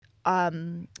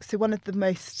so one of the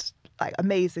most like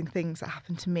amazing things that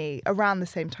happened to me around the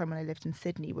same time when I lived in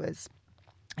Sydney was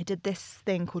I did this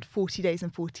thing called 40 days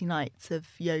and 40 nights of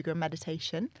yoga and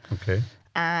meditation. Okay.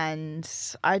 And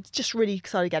I just really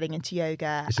started getting into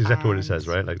yoga. It's exactly what it says,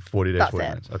 right? Like 40 days, that's 40 it.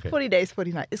 nights. Okay. 40 days,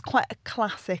 40 nights. It's quite a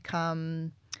classic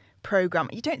program.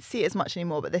 You don't see it as much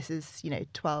anymore, but this is,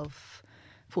 12,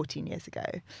 14 years ago.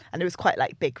 And it was quite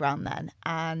like big round then.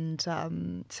 And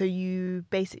so you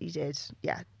basically did,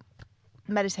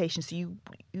 meditation. So you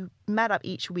met up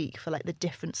each week for like the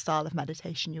different style of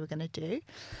meditation you were going to do.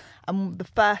 And the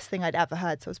first thing I'd ever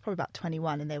heard, so I was probably about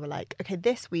 21, and they were like, okay,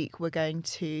 this week we're going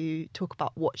to talk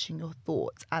about watching your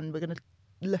thoughts, and we're going to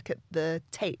look at the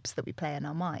tapes that we play in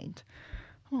our mind.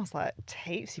 And I was like,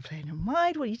 tapes you play in your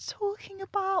mind? What are you talking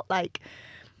about? Like,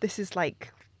 this is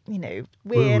like, weird.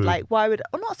 Woo-woo. Like, why would,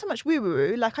 or not so much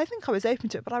woo-woo, like I think I was open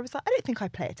to it, but I was like, I don't think I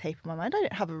play a tape in my mind. I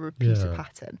don't have a repeated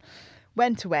pattern.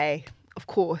 Went away, of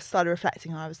course, started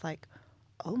reflecting, and I was like,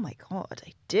 oh my God,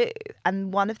 I do.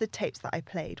 And one of the tapes that I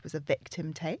played was a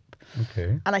victim tape.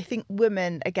 Okay. And I think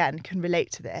women, again, can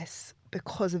relate to this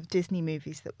because of Disney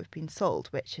movies that we've been sold,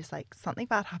 which is like something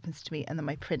bad happens to me and then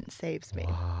my prince saves me.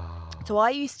 Wow. So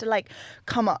I used to like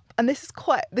come up, and this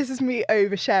is me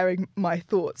oversharing my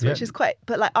thoughts, which is quite,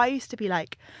 but like I used to be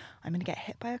like, I'm going to get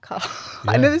hit by a car.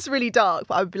 I know this is really dark,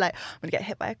 but I would be like, I'm going to get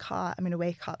hit by a car. I'm going to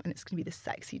wake up and it's going to be the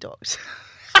sexy doctor.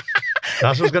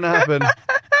 That's what's going to happen.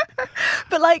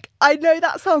 But like, I know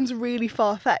that sounds really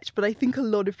far-fetched, but I think a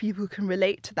lot of people can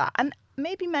relate to that. And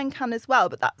maybe men can as well,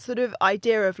 but that sort of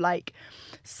idea of like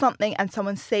something and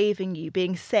someone saving you,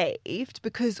 being saved,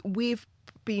 because we've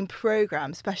been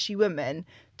programmed, especially women,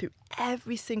 through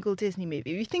every single Disney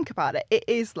movie. If you think about it, it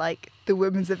is like the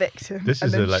woman's a victim. This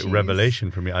is a like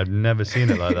revelation for me. I've never seen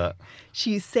it like that.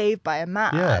 She's saved by a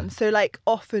man. Yeah. So like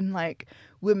often like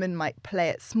women might play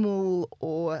it small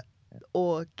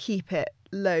or keep it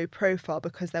low profile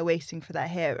because they're waiting for their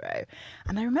hero.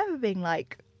 And I remember being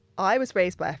like, I was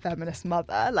raised by a feminist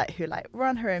mother, like who like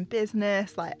run her own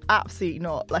business, like absolutely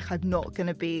not. Like I'm not going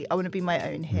to be, I want to be my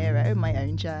own hero, my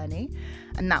own journey.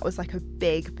 And that was like a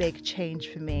big, big change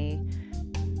for me.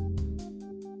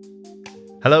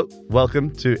 Hello, welcome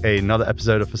to another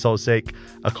episode of For Soul's Sake,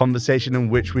 a conversation in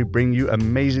which we bring you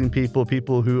amazing people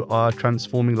who are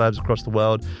transforming lives across the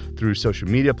world through social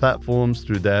media platforms,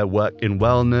 through their work in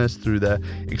wellness, through their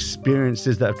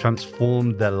experiences that have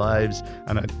transformed their lives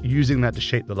and are using that to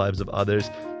shape the lives of others.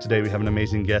 Today we have an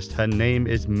amazing guest. Her name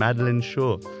is Madeleine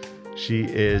Shaw. She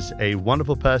is a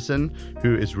wonderful person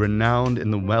who is renowned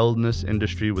in the wellness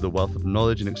industry with a wealth of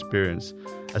knowledge and experience.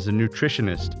 As a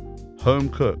nutritionist, home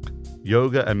cook,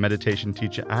 yoga and meditation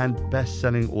teacher, and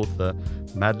best-selling author,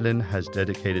 Madeleine has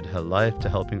dedicated her life to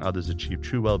helping others achieve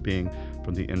true well-being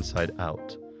from the inside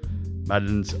out.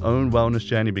 Madeleine's own wellness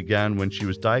journey began when she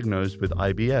was diagnosed with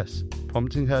IBS,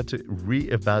 prompting her to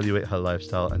re-evaluate her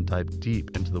lifestyle and dive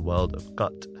deep into the world of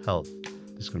gut health.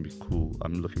 This is going to be cool.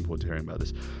 I'm looking forward to hearing about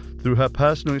this. Through her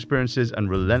personal experiences and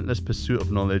relentless pursuit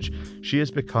of knowledge, she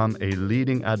has become a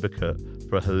leading advocate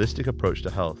for a holistic approach to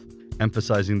health,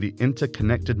 emphasizing the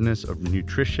interconnectedness of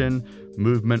nutrition,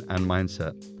 movement, and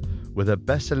mindset. With her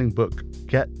best-selling book,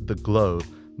 Get the Glow,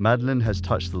 Madeleine has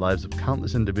touched the lives of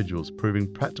countless individuals,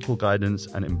 proving practical guidance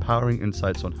and empowering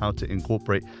insights on how to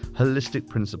incorporate holistic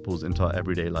principles into our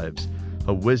everyday lives.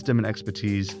 Her wisdom and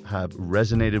expertise have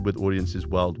resonated with audiences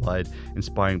worldwide,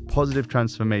 inspiring positive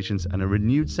transformations and a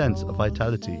renewed sense of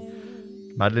vitality.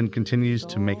 Madeleine continues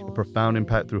to make a profound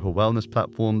impact through her wellness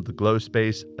platform, The Glow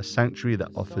Space, a sanctuary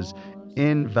that offers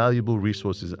invaluable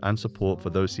resources and support for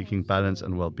those seeking balance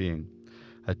and well-being.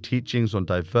 Her teachings on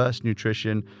diverse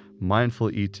nutrition,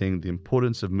 mindful eating, the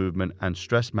importance of movement, and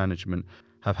stress management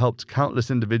have helped countless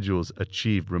individuals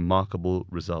achieve remarkable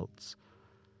results.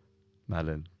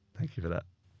 Madeleine, thank you for that.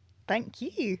 Thank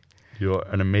you. You're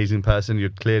an amazing person. You're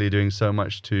clearly doing so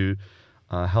much to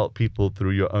help people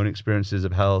through your own experiences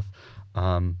of health.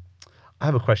 I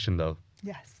have a question though.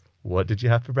 Yes. What did you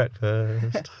have for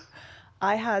breakfast?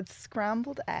 I had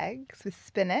scrambled eggs with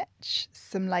spinach,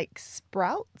 some like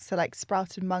sprouts, so like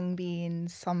sprouted mung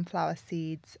beans, sunflower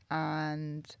seeds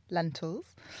and lentils,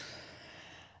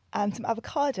 and some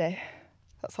avocado.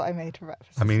 That's what I made for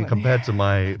breakfast. I mean, compared to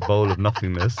my bowl of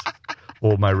nothingness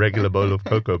or my regular bowl of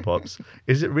Cocoa Pops,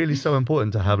 is it really so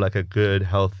important to have like a good,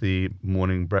 healthy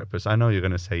morning breakfast? I know you're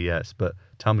going to say yes, but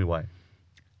tell me why.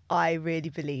 I really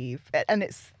believe, and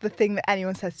it's the thing that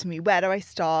anyone says to me, where do I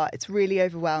start? It's really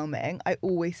overwhelming. I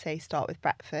always say start with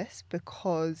breakfast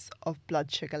because of blood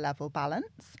sugar level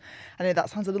balance. I know that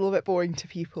sounds a little bit boring to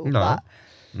people, but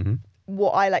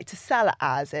what I like to sell it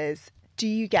as is Do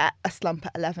you get a slump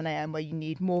at 11 a.m. where you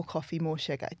need more coffee, more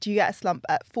sugar? Do you get a slump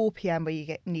at 4 p.m. where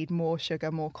you need more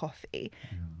sugar, more coffee?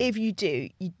 If you do,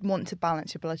 you want to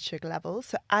balance your blood sugar levels.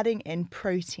 So adding in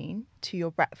protein to your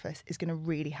breakfast is going to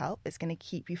really help. It's going to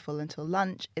keep you full until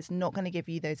lunch. It's not going to give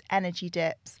you those energy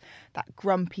dips, that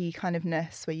grumpy kind of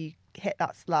ness where you hit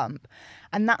that slump.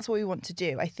 And that's what we want to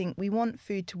do. I think we want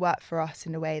food to work for us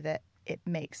in a way that it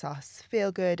makes us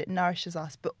feel good, it nourishes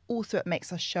us, but also it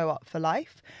makes us show up for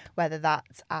life, whether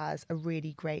that's as a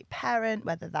really great parent,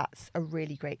 whether that's a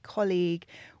really great colleague,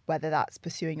 whether that's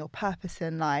pursuing your purpose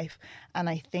in life. And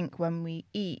I think when we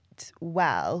eat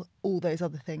well, all those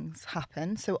other things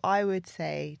happen. So I would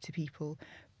say to people,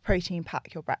 protein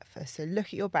pack your breakfast. So look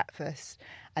at your breakfast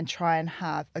and try and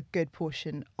have a good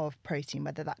portion of protein,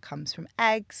 whether that comes from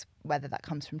eggs, whether that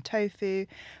comes from tofu,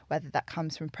 whether that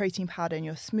comes from protein powder in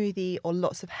your smoothie or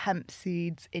lots of hemp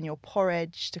seeds in your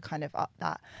porridge to kind of up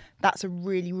that. That's a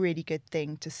really, really good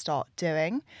thing to start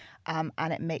doing. And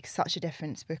it makes such a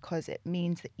difference because it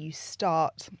means that you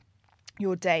start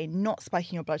your day not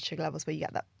spiking your blood sugar levels where you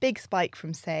get that big spike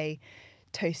from, say,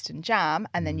 toast and jam,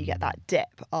 and then you get that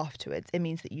dip afterwards. It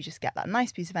means that you just get that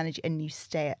nice piece of energy and you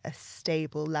stay at a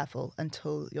stable level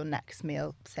until your next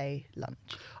meal, say lunch.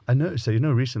 I know. So,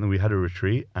 recently we had a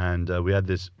retreat and we had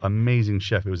this amazing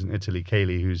chef. It was in Italy,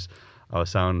 Kaylee, who's our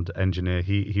sound engineer.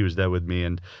 He was there with me.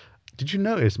 And did you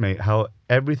notice, mate, how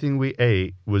everything we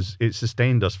ate it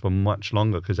sustained us for much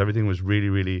longer because everything was really,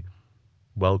 really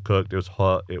well cooked. It was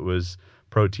hot. It was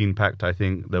protein packed. I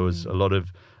think there was a lot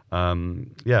of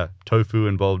tofu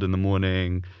involved in the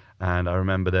morning, and I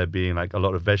remember there being like a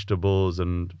lot of vegetables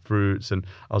and fruits, and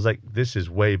I was like, this is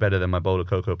way better than my bowl of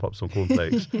Cocoa Pops or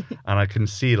cornflakes. And I can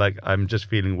see like I'm just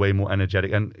feeling way more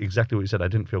energetic, and exactly what you said, I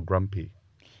didn't feel grumpy.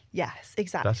 Yes,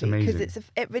 exactly. That's amazing.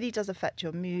 Because it really does affect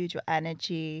your mood, your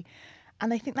energy,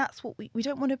 and I think that's what we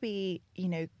don't want to be,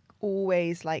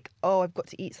 always like, oh, I've got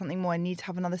to eat something more, I need to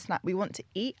have another snack. We want to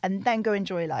eat and then go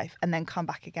enjoy life and then come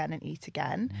back again and eat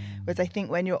again. Whereas I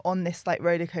think when you're on this like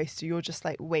roller coaster, you're just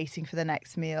like waiting for the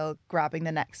next meal, grabbing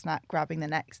the next snack, grabbing the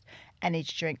next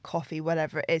energy drink, coffee,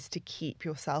 whatever it is to keep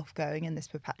yourself going in this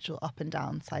perpetual up and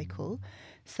down cycle.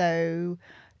 So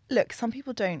look, some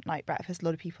people don't like breakfast. A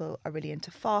lot of people are really into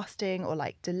fasting or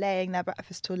like delaying their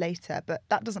breakfast till later. But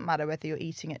that doesn't matter whether you're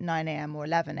eating at 9 a.m. or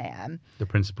 11 a.m. The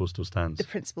principle still stands. The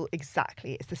principle,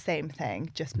 exactly. It's the same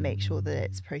thing. Just make sure that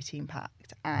it's protein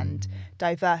packed. And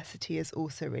diversity is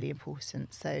also really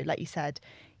important. So like you said,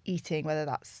 eating, whether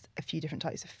that's a few different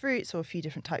types of fruits or a few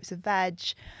different types of veg,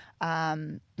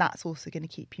 that's also going to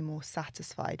keep you more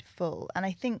satisfied, full. And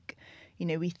I think,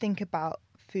 we think about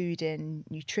food in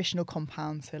nutritional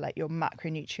compounds, so like your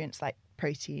macronutrients like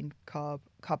protein,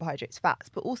 carbohydrates, fats,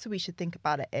 but also we should think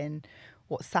about it in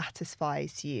what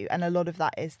satisfies you. And a lot of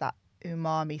that is that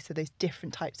umami, so those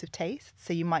different types of tastes.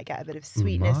 So you might get a bit of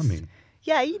sweetness. Umami?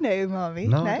 Yeah, you know umami.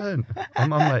 No, I don't. I'm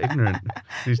like ignorant.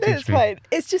 Please teach It's me. fine.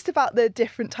 It's just about the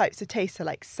different types of taste, so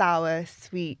like sour,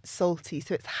 sweet, salty.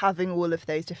 So it's having all of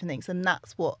those different things, and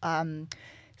that's what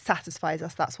satisfies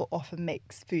us. That's what often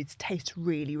makes foods taste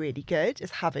really, really good, is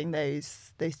having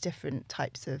those different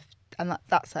types of, and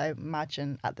that's I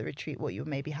imagine at the retreat what you're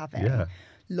maybe having. Yeah.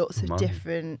 Lots of Umami.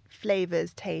 different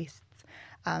flavours, tastes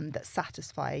that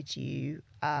satisfied you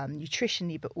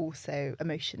nutritionally, but also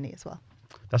emotionally as well.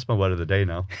 That's my word of the day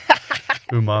now.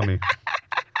 Umami.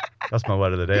 That's my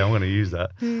word of the day. I'm going to use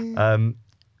that.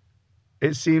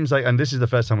 It seems like, and this is the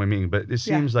first time we're meeting, but it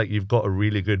seems like you've got a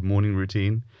really good morning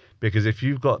routine, because if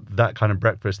you've got that kind of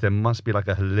breakfast, there must be like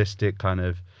a holistic kind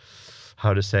of,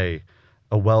 how to say,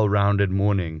 a well-rounded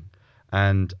morning.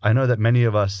 And I know that many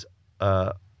of us,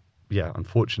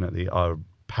 unfortunately, are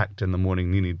packed in the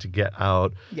morning, needing to get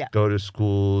out, go to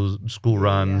school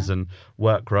runs and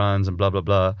work runs and blah, blah,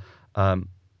 blah.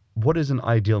 What does an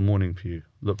ideal morning for you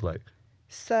look like?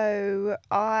 So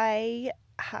I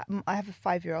have a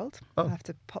 5-year-old. Oh. I have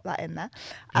to pop that in there.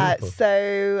 Beautiful.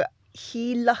 So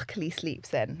he luckily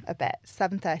sleeps in a bit.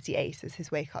 7:38 is his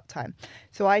wake up time.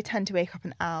 So I tend to wake up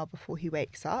an hour before he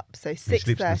wakes up. So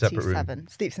 6:37.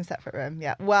 Sleeps in a separate room.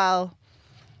 Yeah. Well,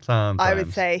 sometimes. I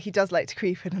would say he does like to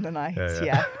creep in the night.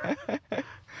 Yeah.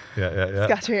 Yeah.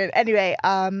 Scattering in. Anyway,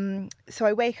 so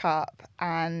I wake up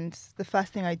and the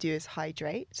first thing I do is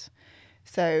hydrate.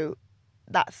 So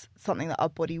that's something that our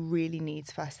body really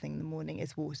needs first thing in the morning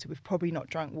is water. We've probably not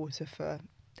drunk water for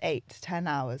 8 to 10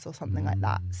 hours or something like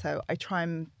that. So I try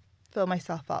and fill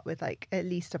myself up with like at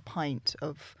least a pint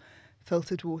of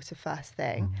filtered water first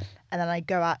thing. And then I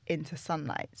go out into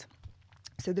sunlight.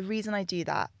 So the reason I do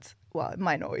that well, it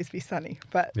might not always be sunny,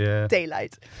 but Yeah.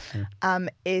 daylight,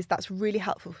 is that's really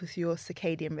helpful for your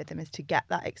circadian rhythm, is to get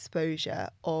that exposure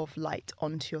of light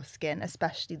onto your skin,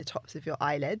 especially the tops of your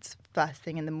eyelids, first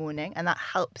thing in the morning. And that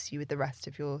helps you with the rest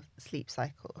of your sleep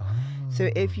cycle. So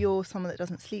if you're someone that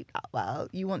doesn't sleep that well,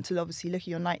 you want to obviously look at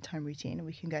your nighttime routine, and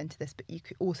we can go into this, but you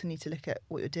could also need to look at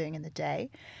what you're doing in the day.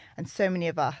 And so many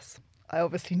of us, I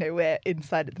obviously know we're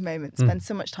inside at the moment, spend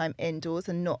so much time indoors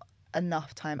and not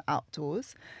enough time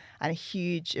outdoors. And a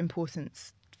huge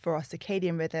importance for our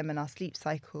circadian rhythm and our sleep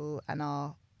cycle and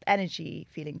our energy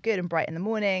feeling good and bright in the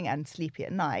morning and sleepy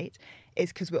at night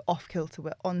is because we're off kilter,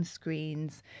 we're on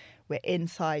screens, we're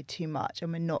inside too much,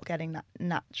 and we're not getting that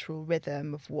natural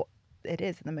rhythm of what it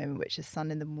is at the moment, which is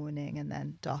sun in the morning and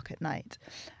then dark at night.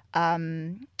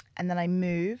 And then I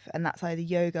move, and that's either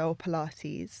yoga or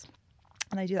Pilates.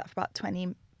 And I do that for about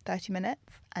 20-30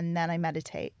 minutes, and then I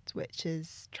meditate, which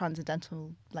is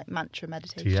transcendental, like mantra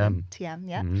meditation. TM,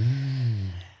 yeah.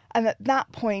 And at that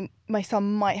point, my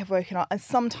son might have woken up, and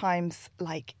sometimes,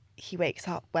 like, he wakes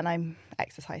up when I'm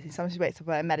exercising, sometimes he wakes up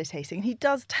when I'm meditating, and he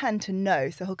does tend to know,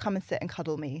 so he'll come and sit and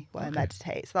cuddle me while I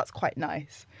meditate, so that's quite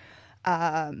nice.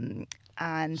 And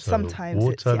so sometimes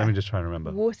water, it's, let me just try and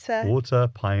remember. Water,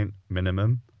 pint,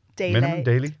 minimum. Daylight. Minimum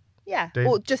daily? Yeah,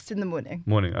 or just in the morning.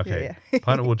 Morning, okay. Yeah.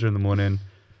 Pint of water in the morning.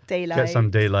 Daylight. Get some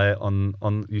daylight on.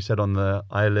 You said on the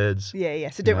eyelids. Yeah.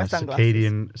 So don't wear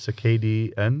sunglasses.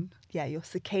 Circadian. Yeah, your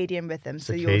circadian rhythm.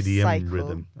 So your Circadian cycle,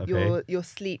 rhythm. Okay. Your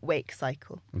sleep-wake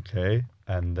cycle. Okay,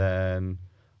 and then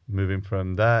moving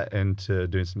from that into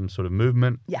doing some sort of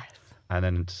movement. Yes. And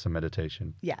then into some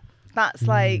meditation. Yeah, that's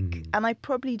like, and I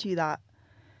probably do that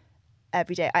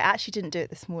every day. I actually didn't do it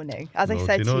this morning, as I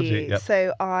said to you. Yep.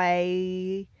 So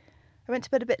I went to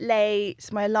bed a bit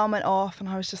late. My alarm went off, and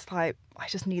I was just like, I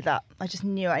just need that. I just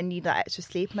knew I need that extra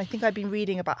sleep. And I think I've been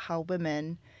reading about how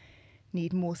women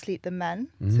need more sleep than men.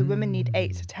 So women need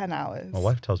 8 to 10 hours. My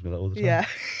wife tells me that all the time.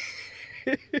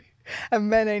 Yeah. And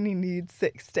men only need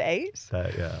 6 to 8.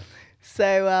 Yeah.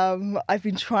 So I've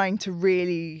been trying to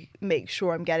really make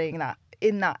sure I'm getting that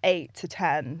in that 8 to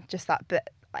 10, just that bit,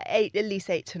 at least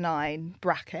 8 to 9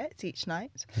 bracket each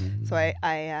night. So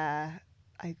I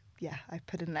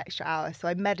put in an extra hour. So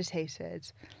I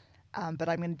meditated, but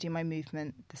I'm going to do my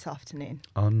movement this afternoon.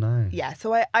 Oh, nice. Yeah.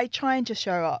 So I try and just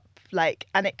show up, like,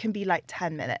 and it can be like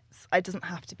 10 minutes. It doesn't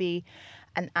have to be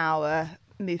an hour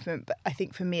movement, but I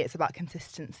think for me it's about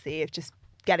consistency of just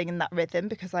getting in that rhythm,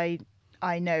 because I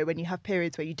know when you have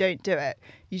periods where you don't do it,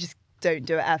 you just don't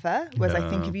do it ever. Whereas I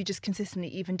think if you just consistently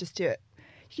even just do it,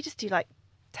 you just do like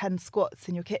 10 squats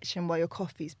in your kitchen while your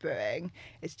coffee's brewing.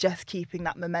 It's just keeping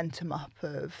that momentum up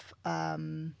of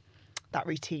that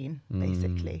routine,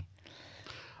 basically.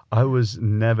 I was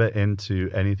never into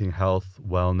anything health,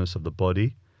 wellness of the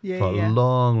body for a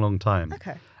long time.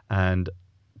 Okay. And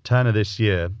turn of this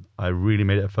year, I really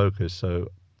made it a focus. So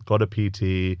got a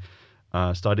PT,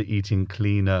 started eating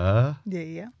cleaner.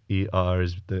 Yeah. ER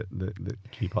is the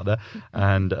key part there.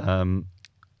 And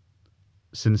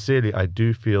sincerely, I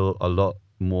do feel a lot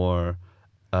more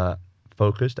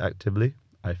focused actively.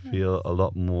 I feel a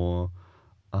lot more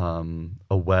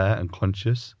aware and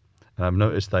conscious. And I've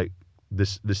noticed like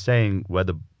this saying, where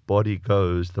the body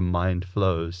goes, the mind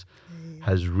flows,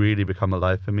 has really become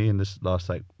alive for me in this last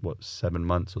 7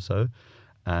 months or so.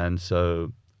 And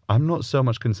so I'm not so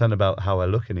much concerned about how I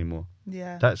look anymore.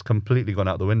 Yeah. That's completely gone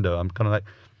out the window. I'm kind of like,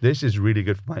 this is really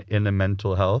good for my inner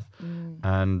mental health,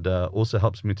 and also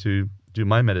helps me to do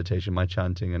my meditation, my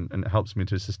chanting, and it helps me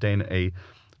to sustain a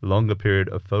longer period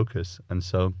of focus. And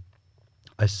so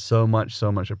I so much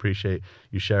appreciate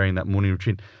you sharing that morning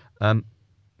routine.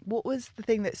 What was the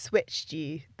thing that switched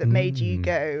you, that made you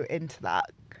go into that?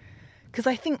 Because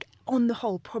I think on the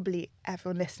whole, probably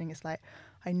everyone listening is like,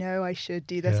 I know I should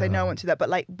do this, I know I want to do that, but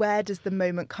like, where does the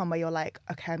moment come where you're like,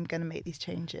 okay, I'm going to make these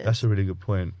changes? That's a really good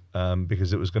point,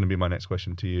 because it was going to be my next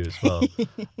question to you as well.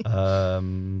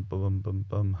 Can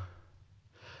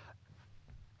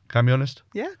I be honest?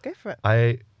 Yeah, go for it.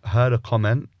 I heard a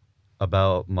comment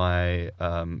about my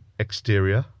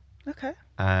exterior. Okay.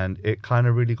 And it kind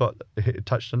of really it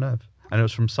touched a nerve. And it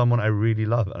was from someone I really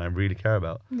love and I really care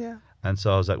about. Yeah. And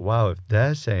so I was like, wow, if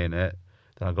they're saying it,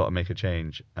 then I've got to make a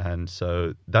change. And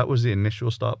so that was the initial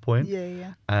start point.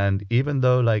 Yeah. And even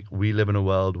though like we live in a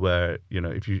world where,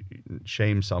 if you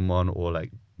shame someone or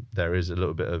like there is a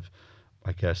little bit of,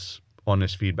 I guess,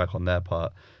 honest feedback on their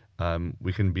part,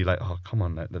 we can be like, oh, come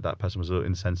on, that person was a little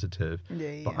insensitive.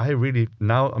 Yeah. But I really,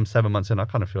 now I'm 7 months in, I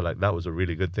kind of feel like that was a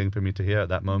really good thing for me to hear at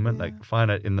that moment. Yeah. Like, fine,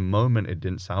 in the moment, it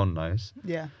didn't sound nice.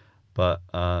 Yeah. But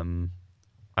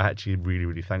I actually really,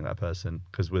 really thank that person,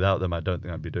 because without them, I don't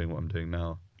think I'd be doing what I'm doing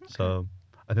now. Okay. So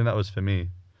I think that was for me.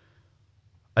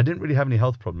 I didn't really have any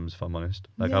health problems, if I'm honest.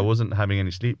 Like, I wasn't having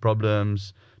any sleep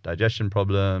problems, digestion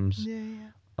problems.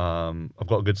 I've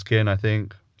got good skin, I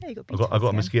think. Yeah, you got I beautiful got a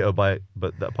skin. mosquito bite,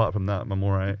 but apart from that, I'm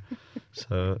all right.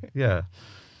 So, yeah.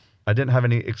 I didn't have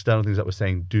any external things that were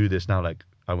saying, do this now, like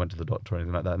I went to the doctor or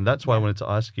anything like that. And that's why I wanted to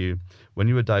ask you, when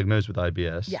you were diagnosed with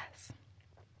IBS, Yes.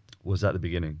 was that the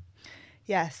beginning?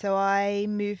 Yeah, so I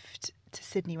moved to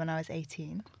Sydney when I was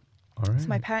 18. All right. So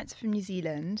my parents are from New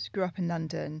Zealand, grew up in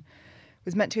London,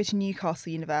 was meant to go to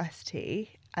Newcastle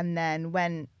University, and then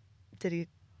did a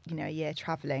year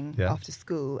travelling after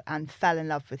school and fell in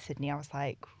love with Sydney. I was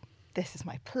like, this is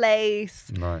my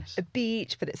place. Nice. A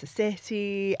beach, but it's a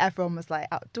city. Everyone was like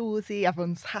outdoorsy.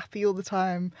 Everyone's happy all the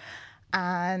time.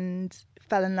 And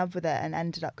fell in love with it and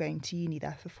ended up going to uni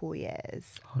there for 4 years.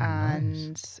 Oh, and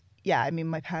nice. yeah, I mean,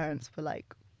 my parents were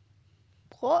like,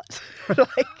 what?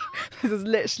 Like, this is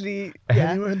literally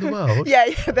anywhere in the world. yeah,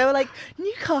 they were like,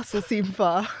 Newcastle seemed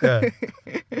far. Yeah.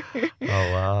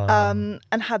 Oh wow.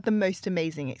 And had the most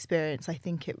amazing experience. I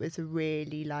think it was a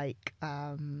really like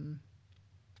I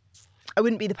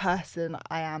wouldn't be the person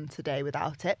I am today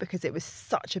without it, because it was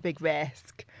such a big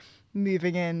risk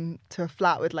moving into a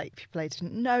flat with like people I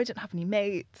didn't know, didn't have any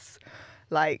mates.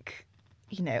 Like,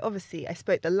 you know, obviously I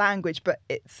spoke the language, but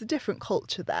it's a different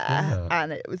culture there,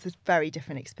 and it was a very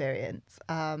different experience.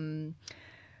 But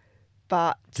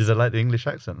did they like the English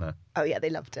accent there? Oh yeah, they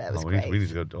loved it. It was we great. Need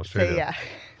to go to Australia.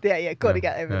 So got to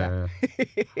get over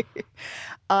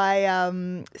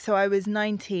there. So I was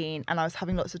 19 and I was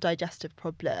having lots of digestive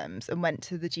problems and went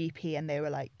to the GP and they were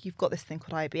like, "You've got this thing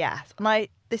called IBS."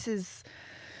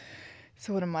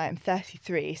 And I'm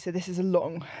 33, so this is a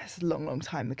long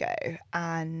time ago.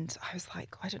 And I was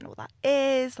like, I don't know what that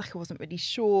is. Like, I wasn't really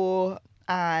sure.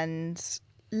 And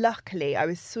luckily, I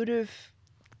was sort of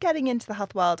getting into the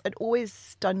health world. I'd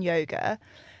always done yoga.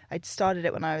 I'd started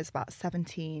it when I was about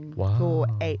 17 for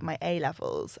my A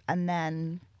levels, and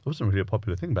then it wasn't really a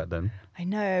popular thing back then. I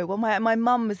know. Well, my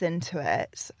mum was into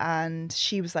it, and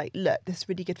she was like, "Look, this is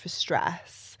really good for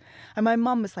stress." And my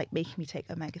mum was like making me take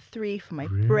omega-3 for my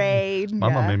brain. My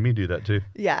mum made me do that too.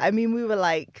 Yeah, I mean, we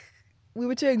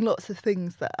were doing lots of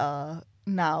things that are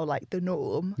now like the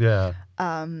norm. Yeah.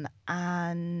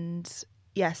 And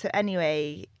yeah, so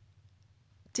anyway,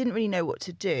 didn't really know what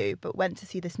to do, but went to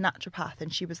see this naturopath,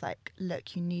 and she was like,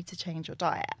 "Look, you need to change your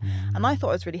diet." And I thought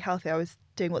I was really healthy. I was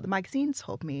doing what the magazines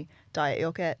told me: diet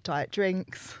yogurt, diet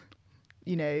drinks.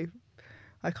 You know,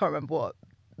 I can't remember what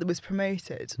was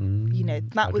promoted. You know,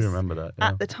 I do remember that. Yeah.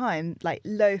 At the time, like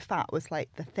low fat was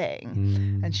like the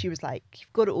thing. And she was like,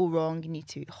 "You've got it all wrong. You need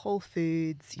to eat whole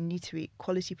foods. You need to eat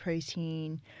quality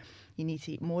protein. You need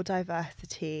to eat more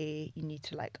diversity. You need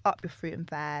to like up your fruit and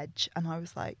veg." And I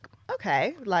was like,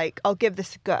 okay, like I'll give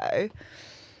this a go.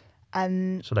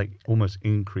 And so like almost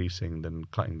increasing then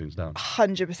cutting things down.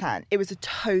 100%. It was a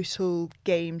total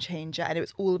game changer, and it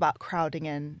was all about crowding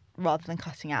in rather than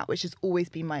cutting out, which has always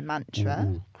been my mantra.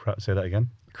 Ooh, say that again.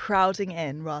 Crowding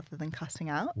in rather than cutting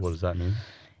out. What does that mean?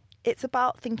 It's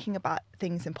about thinking about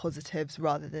things in positives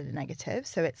rather than in negatives.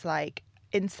 So it's like,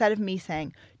 instead of me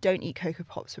saying, don't eat Cocoa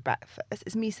Pops for breakfast,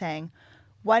 it's me saying,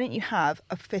 why don't you have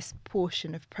a fist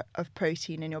portion of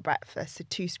protein in your breakfast, so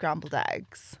 2 scrambled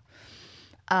eggs?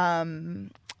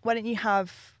 Why don't you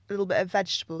have a little bit of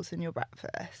vegetables in your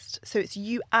breakfast? So it's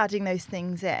you adding those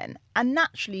things in. And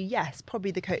naturally, yes,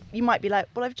 probably you might be like,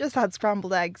 well, I've just had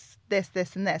scrambled eggs, this,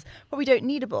 and this. Probably don't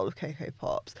need a bowl of Cocoa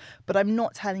Pops. But I'm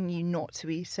not telling you not to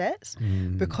eat it,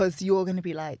 because you're going to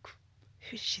be like,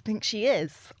 who does she think she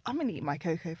is? I'm going to eat my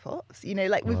Cocoa Pops. You know,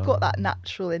 like we've got that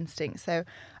natural instinct. So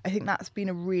I think that's been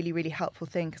a really, really helpful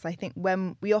thing, because I think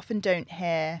when we often don't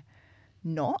hear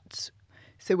not.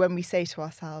 So when we say to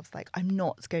ourselves, like, I'm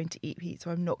not going to eat pizza,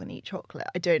 or I'm not going to eat chocolate,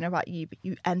 I don't know about you, but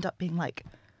you end up being like,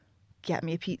 get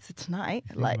me a pizza tonight.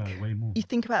 You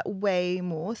think about it way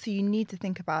more. So you need to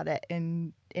think about it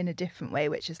in a different way,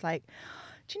 which is like,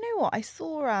 do you know what? I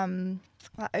saw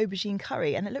that aubergine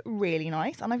curry and it looked really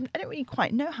nice. And I don't really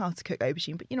quite know how to cook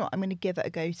aubergine, but you know what? I'm going to give it a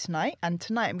go tonight. And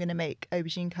tonight I'm going to make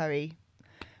aubergine curry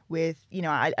with, you know,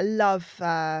 I love,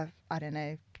 I don't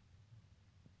know,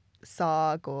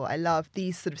 sarg, or I love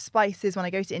these sort of spices when I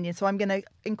go to India. So I'm going to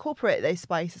incorporate those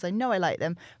spices. I know I like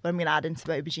them, but I'm going to add in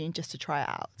some aubergine just to try it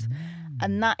out.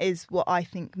 And that is what I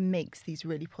think makes these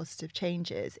really positive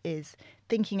changes, is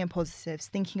thinking in positives,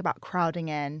 thinking about crowding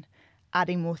in,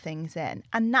 adding more things in.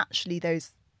 And naturally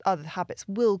those other habits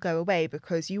will go away,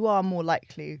 because you are more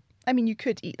likely, I mean, you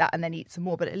could eat that and then eat some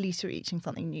more, but at least you're eating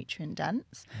something nutrient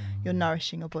dense. You're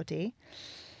nourishing your body.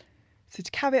 So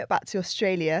to carry it back to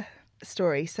Australia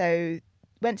story, so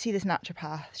went to see this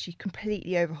naturopath. She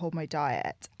completely overhauled my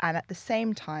diet. And at the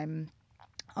same time,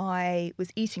 I was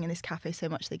eating in this cafe so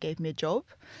much they gave me a job.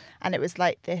 And it was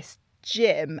like this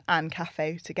gym and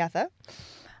cafe together.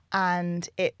 And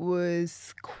it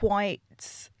was quite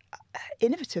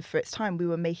innovative for its time. We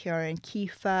were making our own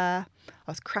kefir.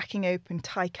 I was cracking open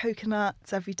Thai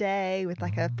coconuts every day with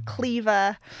like a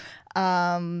cleaver.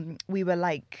 We were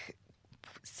like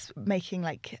making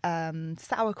like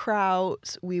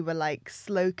sauerkraut. We were like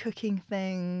slow cooking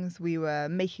things. We were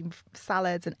making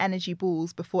salads and energy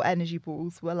balls before energy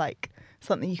balls were like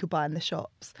something you could buy in the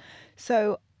shops.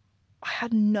 So I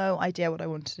had no idea what I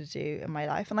wanted to do in my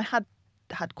life, and I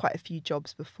had quite a few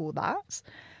jobs before that.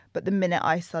 But the minute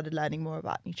I started learning more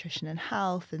about nutrition and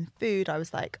health and food, I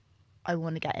was like, I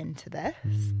want to get into this.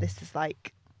 This is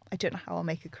like, I don't know how I'll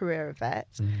make a career of it.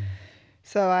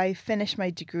 So I finished my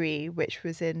degree, which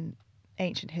was in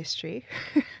ancient history.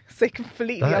 So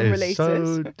completely unrelated. That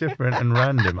is so different and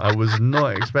random. I was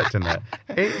not expecting that.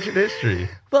 Ancient history.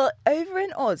 Well, over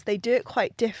in Oz, they do it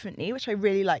quite differently, which I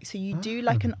really like. So you do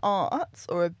like an arts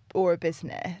or a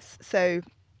business. So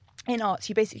in arts,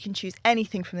 you basically can choose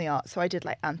anything from the arts. So I did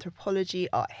like anthropology,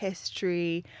 art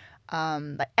history,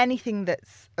 like anything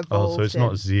that's evolved. Oh, so it's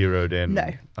not zeroed in. No.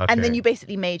 Okay. And then you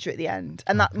basically major at the end.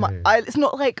 And that it's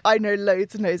not like I know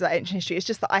loads and loads about ancient history. It's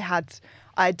just that I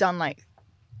had done like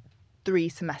 3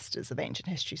 semesters of ancient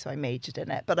history, so I majored in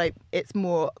it. But it's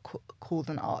more called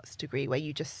an arts degree where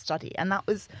you just study. And that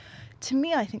was, to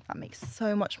me, I think that makes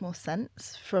so much more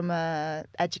sense from a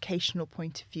educational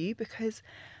point of view, because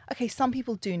okay, some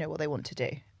people do know what they want to do,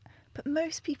 but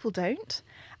most people don't.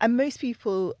 And most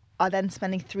people are then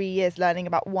spending 3 years learning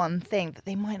about one thing that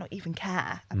they might not even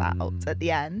care about at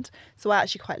the end. So I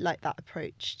actually quite like that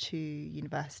approach to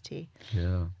university.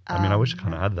 Yeah. I mean, I wish I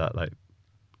kind of had that, like,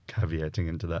 caveating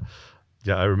into that.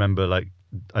 Yeah, I remember, like,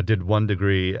 I did one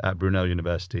degree at Brunel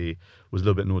University, was a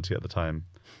little bit naughty at the time.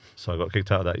 So I got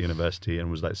kicked out of that university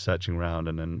and was like searching around,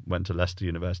 and then went to Leicester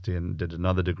University and did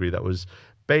another degree that was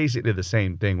basically the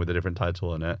same thing with a different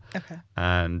title on it. Okay.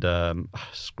 And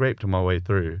scraped my way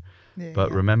through.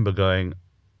 But remember going,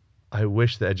 I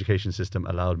wish the education system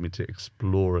allowed me to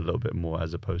explore a little bit more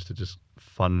as opposed to just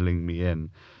funneling me in.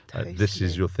 Totally. This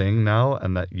is your thing now,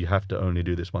 and that you have to only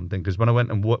do this one thing. Because when I went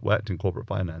and worked in corporate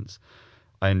finance,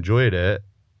 I enjoyed it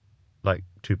like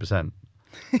 2%.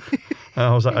 And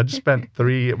I was like, I just spent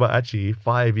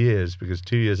 5 years, because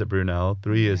 2 years at Brunel,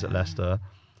 3 years at Leicester,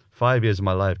 5 years of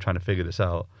my life trying to figure this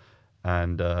out.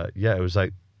 And it was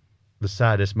like the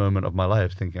saddest moment of my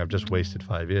life, thinking I've just wasted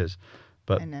 5 years.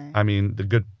 But I mean, the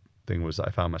good thing was that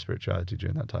I found my spirituality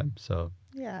during that time. So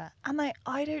yeah, and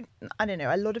I don't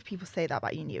know. A lot of people say that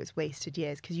about uni, it was wasted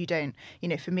years because you don't.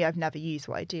 For me, I've never used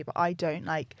what I do, but I don't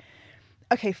like.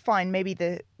 Okay, fine. Maybe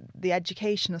the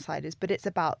educational side is, but it's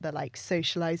about the like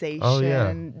socialization. Oh,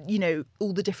 yeah.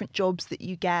 All the different jobs that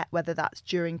you get, whether that's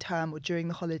during term or during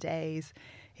the holidays.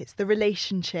 It's the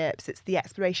relationships, it's the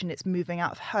exploration, it's moving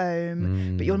out of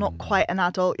home, but you're not quite an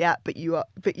adult yet, but you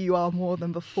are more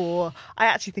than before. I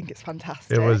actually think it's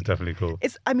fantastic. It was definitely cool.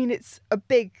 It's a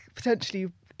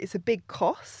big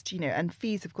cost, and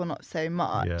fees have gone up so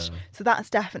much. Yeah. So that's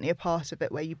definitely a part of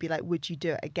it where you'd be like, would you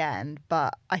do it again?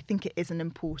 But I think it is an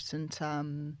important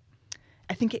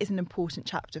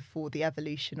chapter for the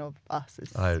evolution of us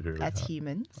as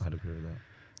humans. I'd agree with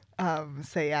that.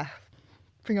 So yeah.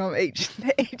 Bring on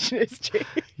ancient history.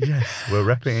 Yes, we're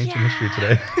repping ancient history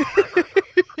today.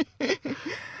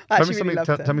 Tell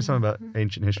me something about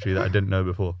ancient history that I didn't know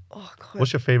before. Oh, God.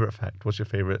 What's your favourite fact? What's your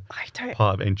favourite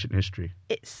part of ancient history?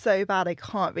 It's so bad I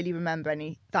can't really remember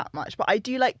that much. But I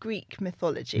do like Greek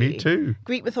mythology. Me too.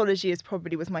 Greek mythology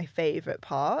was my favourite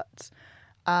part.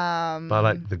 But I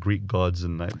like the Greek gods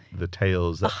and like the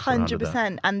tales that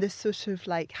 100%. And the sort of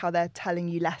like how they're telling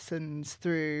you lessons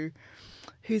through...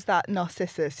 Who's that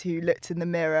Narcissus who looked in the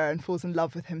mirror and falls in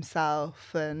love with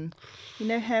himself? And you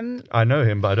know him? I know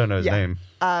him, but I don't know his name.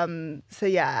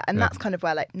 That's kind of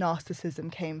where like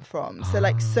narcissism came from. So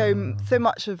like so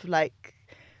much of like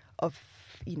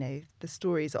the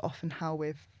stories are often how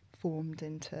we've formed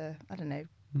into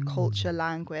culture,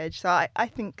 language. So I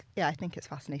think it's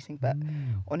fascinating, but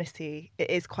honestly, it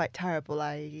is quite terrible.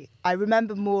 I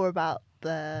remember more about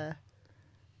the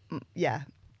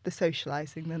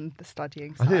socialising than the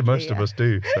studying. Sadly, I think most of us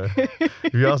do. So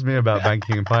if you ask me about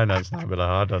banking and finance now, I'd be like,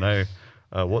 I don't know.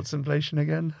 What's inflation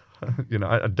again?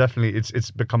 I definitely, it's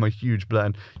become a huge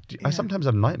blur. I sometimes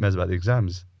have nightmares about the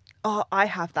exams. Oh, I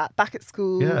have that. Back at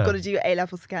school, got to do your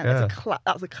A-levels again. Yeah.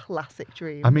 That's a classic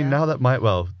dream. I mean, now that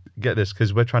get this,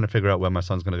 because we're trying to figure out where my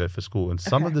son's going to go for school. And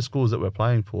some of the schools that we're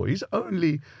applying for, he's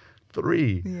only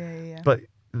 3. Yeah. But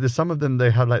there's some of them,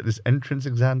 they have like this entrance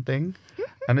exam thing.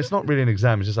 And it's not really an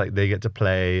exam. It's just like they get to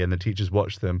play and the teachers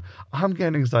watch them. I'm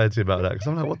getting anxiety about that because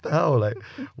I'm like, what the hell? Like,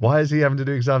 why is he having to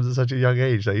do exams at such a young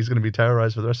age? Like, he's going to be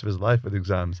terrorized for the rest of his life with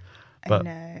exams. But I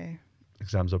know.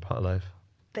 exams are part of life.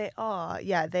 They are.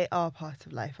 Yeah, they are part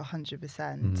of life,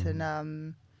 100%.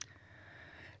 And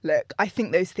look, I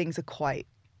think those things are quite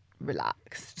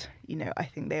relaxed. You know, I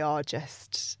think they are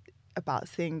just about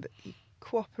seeing that he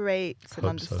cooperates and Hope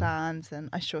understands, and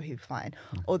I'm sure he'll be fine.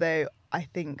 Although I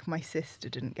think my sister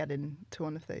didn't get into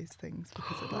one of those things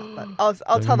because of that. But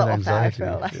I'll tell that off air. I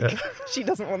feel like she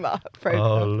doesn't want that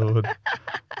profile. Oh, Lord.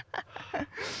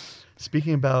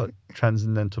 Speaking about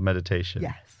transcendental meditation.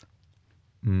 Yes.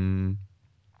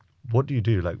 What do you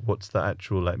do? Like, what's the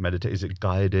actual like meditate? Is it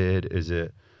guided? Is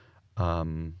it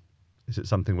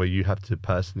something where you have to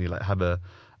personally like have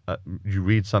you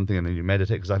read something and then you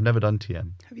meditate? Because I've never done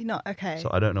TM. Have you not? Okay. So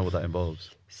I don't know what that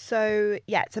involves. So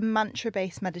yeah, it's a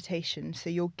mantra-based meditation. So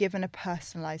you're given a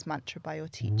personalised mantra by your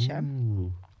teacher.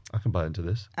 Ooh, I can buy into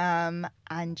this. And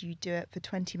you do it for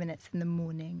 20 minutes in the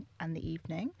morning and the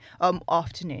evening,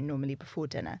 afternoon, normally before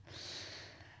dinner.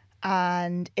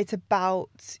 And it's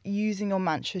about using your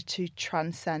mantra to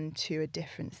transcend to a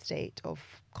different state of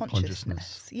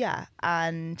consciousness. Yeah.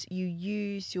 And you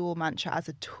use your mantra as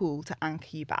a tool to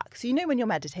anchor you back. So, you know, when you're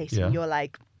meditating, you're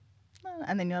like, oh,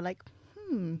 and then you're like,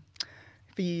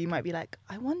 For you might be like,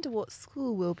 I wonder what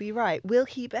school will be right. Will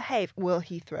he behave? Will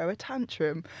he throw a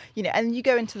tantrum? You know, and you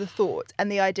go into the thought.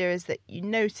 And the idea is that you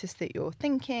notice that you're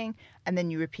thinking and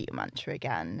then you repeat your mantra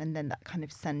again. And then that kind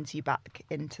of sends you back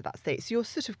into that state. So you're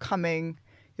sort of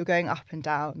you're going up and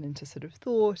down into sort of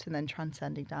thought and then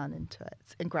transcending down into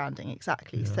it and grounding.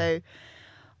 Exactly. Yeah. So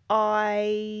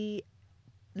I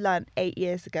learned 8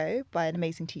 years ago by an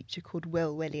amazing teacher called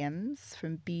Will Williams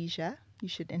from Bija. You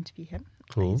should interview him.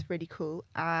 Cool. He's really cool.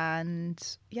 And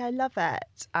yeah, I love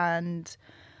it. And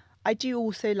I do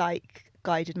also like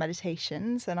guided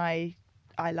meditations, and I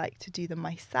like to do them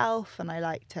myself, and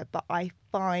but I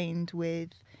find with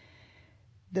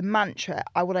the mantra,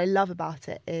 what I love about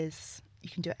it is you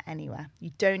can do it anywhere.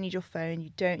 You don't need your phone.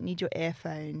 You don't need your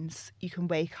earphones. You can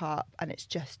wake up and it's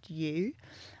just you.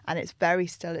 And it's very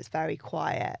still. It's very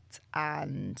quiet.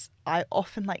 And I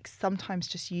often sometimes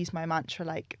just use my mantra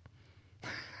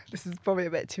this is probably a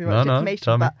bit too much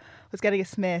information, but I was getting a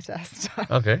smear test.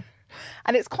 Okay.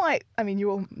 And it's quite, you're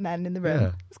all men in the room.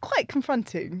 Yeah. It's quite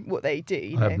confronting what they do.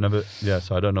 You know? I've never,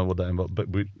 so I don't know what that involves, but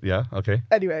okay.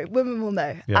 Anyway, women will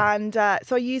know. Yeah. And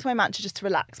so I use my mantra just to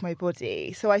relax my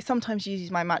body. So I sometimes use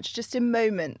my mantra just in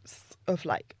moments of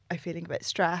I'm feeling a bit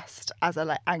stressed as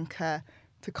I anchor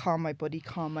to calm my body,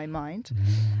 calm my mind.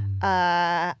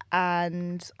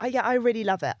 And I really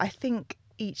love it. I think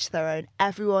each their own.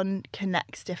 Everyone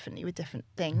connects differently with different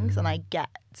things, and I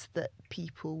get that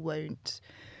people won't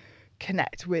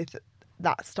connect with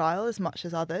that style as much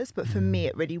as others, but for me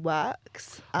it really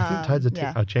works. I think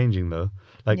tides are changing though.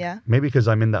 Maybe because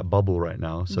I'm in that bubble right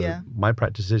now, so my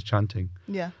practice is chanting.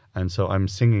 Yeah. And so I'm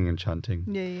singing and chanting.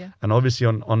 Yeah. And obviously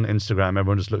on Instagram,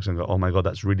 everyone just looks and go, oh my God,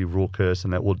 that's really raucous,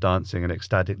 and they're all dancing and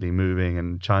ecstatically moving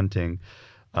and chanting.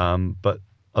 But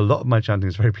a lot of my chanting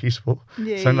is very peaceful.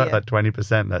 Something like that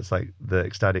 20%, that's the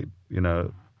ecstatic,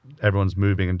 everyone's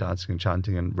moving and dancing and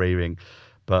chanting and raving.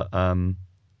 But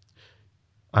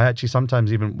I actually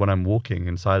sometimes, even when I'm walking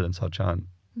in silence, I'll chant.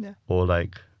 Yeah. Or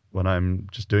when I'm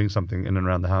just doing something in and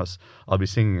around the house, I'll be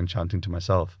singing and chanting to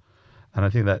myself. And I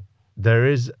think that there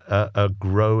is a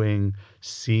growing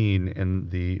scene in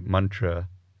the mantra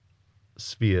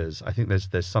spheres. I think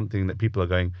there's something that people are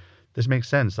going, this makes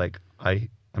sense. I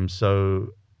am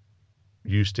so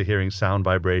used to hearing sound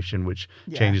vibration, which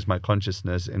changes my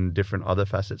consciousness in different other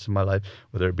facets of my life,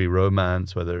 whether it be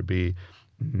romance, whether it be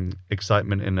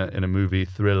excitement in a movie,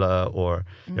 thriller, or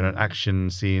an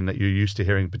action scene, that you're used to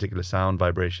hearing particular sound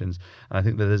vibrations. And I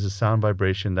think that there's a sound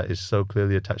vibration that is so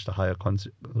clearly attached to higher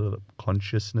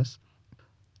consciousness.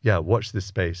 Yeah, watch this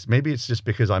space. Maybe it's just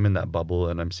because I'm in that bubble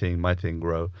and I'm seeing my thing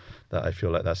grow that I feel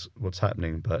like that's what's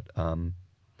happening. But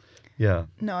yeah.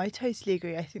 No, I totally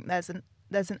agree. I think there's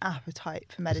an appetite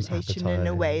for meditation in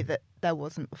a way that there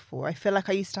wasn't before. I feel like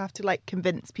I used to have to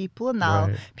convince people, and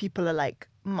now people are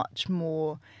much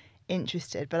more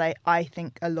interested. But I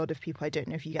think a lot of people, I don't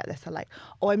know if you get this, are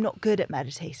oh, I'm not good at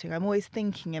meditating. I'm always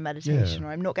thinking in meditation,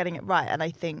 or I'm not getting it right. And I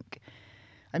think,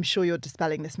 I'm sure you're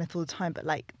dispelling this myth all the time, but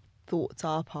thoughts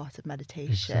are part of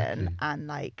meditation. Exactly.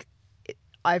 And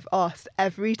I've asked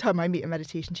every time I meet a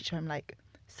meditation teacher, I'm like,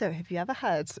 so have you ever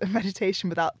had a meditation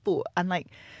without thought? And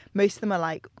most of them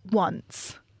are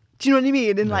once, Do you know what I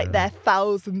mean? And like their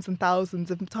thousands and thousands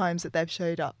of times that they've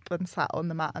showed up and sat on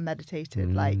the mat and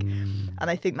meditated. Like, and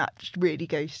I think that just really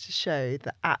goes to show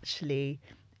that actually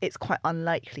it's quite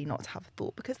unlikely not to have a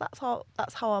thought, because that's how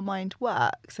our mind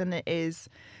works. And it is,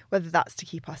 whether that's to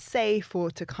keep us safe or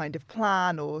to kind of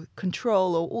plan or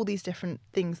control or all these different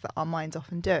things that our mind's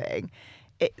often doing,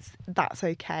 that's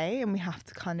okay. And we have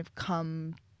to kind of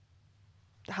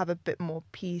have a bit more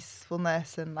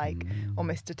peacefulness and like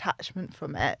almost detachment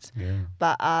from it.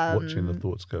 But watching the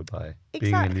thoughts go by,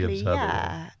 exactly, being in the observer.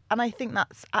 Yeah. And I think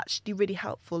that's actually really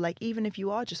helpful. Like, even if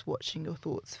you are just watching your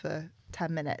thoughts for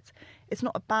 10 minutes, it's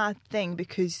not a bad thing,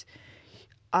 because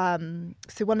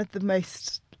so one of the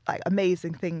most like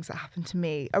amazing things that happened to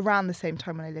me around the same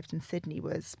time when I lived in Sydney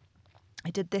was I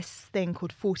did this thing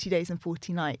called 40 days and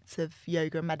 40 nights of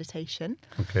yoga and meditation.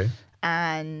 Okay.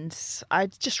 And I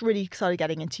just really started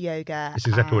getting into yoga. It's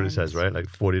exactly what it says, right? Like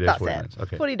 40 days, 40 nights.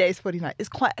 Okay. 40 days, 40 nights. It's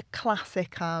quite a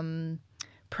classic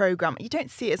program. You don't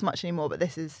see it as much anymore, but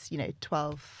this is,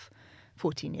 12,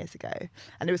 14 years ago.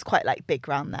 And it was quite like big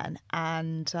round then.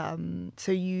 And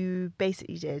so you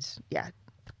basically did,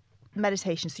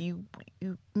 meditation. So you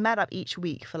met up each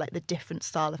week for like the different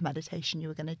style of meditation you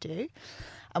were going to do.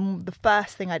 And the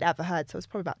first thing I'd ever heard, so I was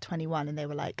probably about 21, and they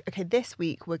were like, okay, this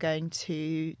week we're going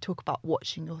to talk about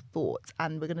watching your thoughts,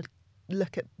 and we're going to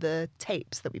look at the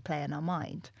tapes that we play in our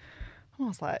mind. And I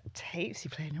was like, tapes you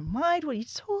play in your mind? What are you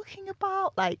talking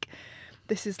about? Like,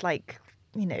 this is like,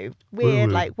 weird. Woo-woo.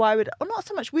 Like, why would, or not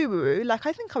so much woo-woo, like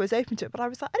I think I was open to it, but I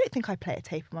was like, I don't think I play a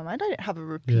tape in my mind. I don't have a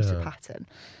repeated pattern.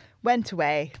 Went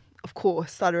away, of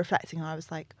course, started reflecting, and I was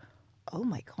like, oh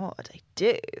my God, I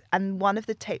do. And one of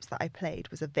the tapes that I played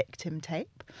was a victim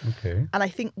tape. Okay. And I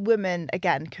think women,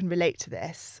 again, can relate to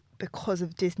this because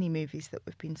of Disney movies that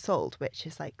we've been sold, which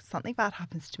is like, something bad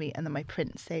happens to me and then my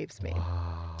prince saves me.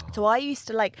 Wow. So I used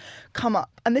to like come up,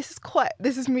 and this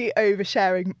is me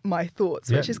oversharing my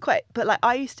thoughts, which is quite, but like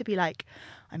I used to be like,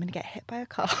 I'm going to get hit by a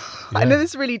car. I know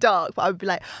this is really dark, but I would be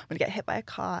like, I'm going to get hit by a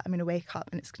car. I'm going to wake up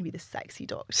and it's going to be the sexy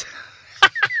doctor.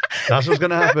 That's what's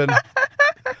going to happen.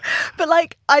 But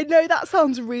like, I know that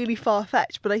sounds really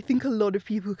far-fetched, but I think a lot of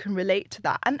people can relate to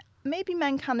that. And maybe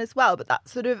men can as well, but that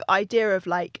sort of idea of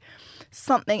like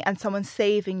something and someone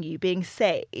saving you, being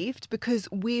saved, because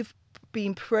we've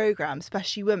been programmed,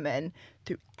 especially women,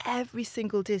 through every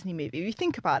single Disney movie. If you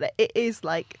think about it, it is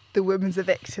like the woman's a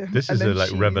victim. This is a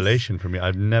like revelation for me.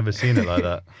 I've never seen it like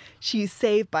that. She's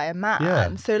saved by a man.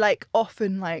 Yeah. So like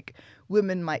often like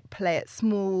women might play it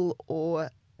small or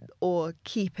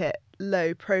keep it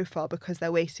low profile because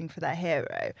they're waiting for their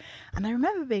hero. And I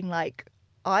remember being like,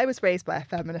 I was raised by a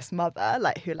feminist mother,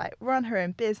 like who like run her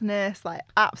own business, like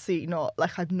absolutely not.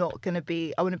 Like I want to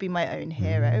be my own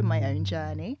hero, my own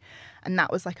journey. And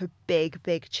that was like a big,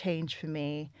 big change for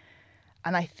me.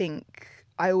 And I think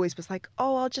I always was like,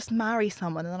 oh, I'll just marry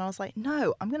someone. And then I was like,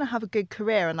 no, I'm going to have a good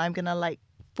career and I'm going to like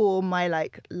form my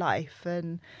like life.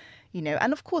 And,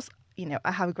 and of course,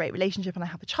 I have a great relationship and I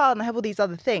have a child and I have all these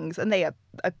other things and they are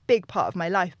a big part of my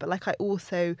life. But like I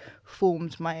also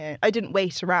formed my own, I didn't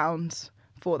wait around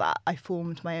for that. I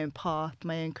formed my own path,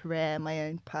 my own career, my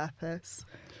own purpose.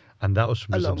 And that was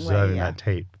from just observing that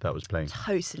tape that was playing.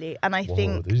 Totally. And I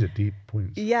think these are deep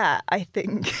points. Yeah, I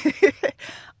think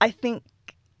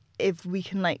if we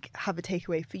can like have a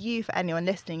takeaway for you, for anyone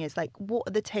listening, is like, what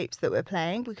are the tapes that we're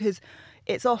playing? Because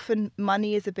it's often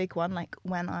money is a big one. Like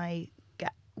when I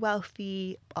get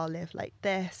wealthy, I'll live like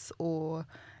this, or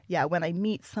when I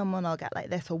meet someone, I'll get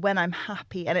like this, or when I'm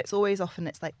happy. And it's always often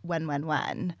it's like when.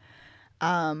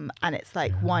 And it's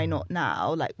like, why not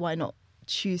now? Like, why not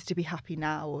choose to be happy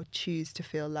now or choose to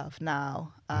feel love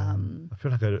now? I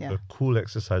feel like a cool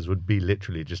exercise would be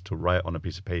literally just to write on a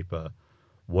piece of paper,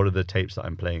 what are the tapes that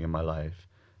I'm playing in my life,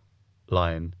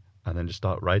 line, and then just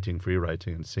start free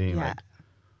writing and seeing like,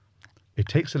 it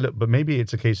takes a little, but maybe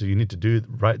it's a case of you need to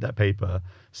write that paper,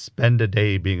 spend a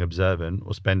day being observant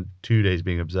or spend 2 days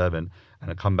being observant and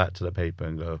then come back to the paper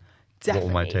and go,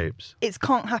 Definitely. What are my tapes? It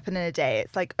can't happen in a day.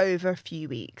 It's like over a few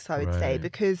weeks, I would say,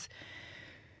 because,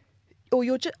 or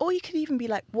you could even be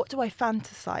like, what do I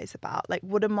fantasize about? Like,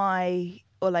 what am I,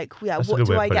 or like, what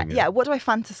do I get? Yeah, what do I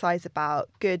fantasize about?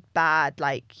 Good, bad,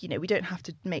 like, we don't have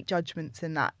to make judgments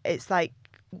in that. It's like,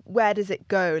 where does it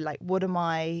go? Like, what am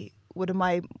I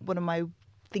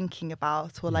thinking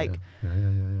about? Or like,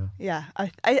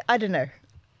 I don't know.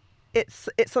 It's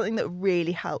something that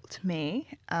really helped me,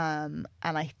 and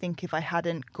I think if I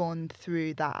hadn't gone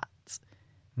through that,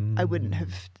 I wouldn't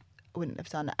have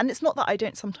done it. And it's not that I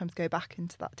don't sometimes go back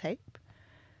into that tape,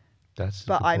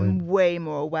 but I'm way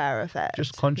more aware of it.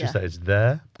 Just conscious that it's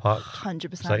there, parked. 100%.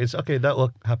 It's like, it's okay. That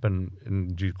will happen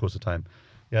in due course of time,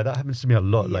 Yeah, that happens to me a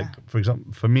lot. Yeah. Like, for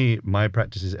example, for me, my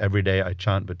practice is every day I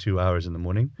chant for 2 hours in the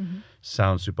morning.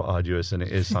 Sounds super arduous, and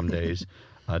it is some days.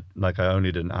 Like, I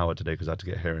only did an hour today because I had to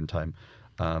get here in time.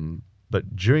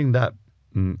 But during that,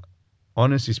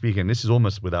 honestly speaking, this is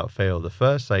almost without fail. The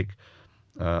first, like,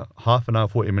 half an hour,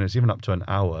 40 minutes, even up to an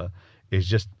hour, is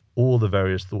just all the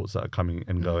various thoughts that are coming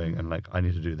and going. And, like, I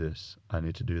need to do this. I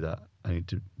need to do that. I need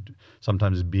to,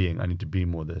 sometimes it's being, I need to be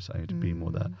more this. I need to be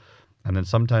more that. And then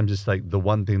sometimes it's like the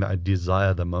one thing that I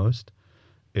desire the most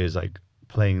is like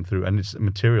playing through, and it's a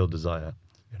material desire,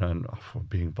 you know, and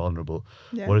being vulnerable.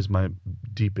 Yeah. What is my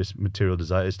deepest material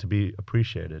desire is to be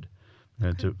appreciated, you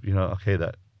know, to, you know, okay,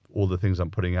 that all the things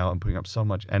I'm putting out, I'm putting up so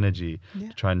much energy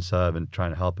to try and serve and try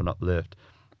and help and uplift.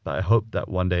 But I hope that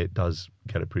one day it does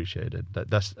get appreciated.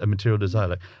 That's a material desire.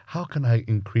 Like, how can I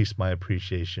increase my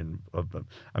appreciation of,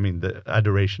 the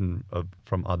adoration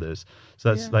from others? So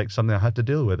that's like something I have to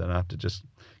deal with, and I have to just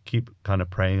keep kind of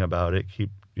praying about it, keep,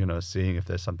 you know, seeing if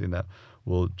there's something that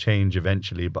will change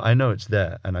eventually. But I know it's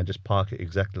there, and I just park it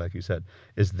exactly like you said.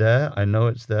 It's there. I know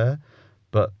it's there,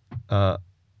 but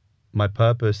my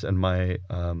purpose and my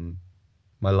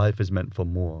life is meant for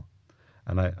more.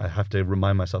 And I have to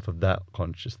remind myself of that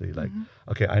consciously. Like,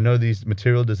 okay, I know these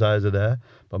material desires are there,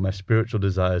 but my spiritual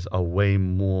desires are way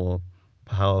more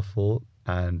powerful,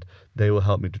 and they will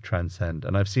help me to transcend.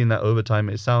 And I've seen that over time.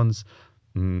 It sounds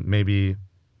maybe,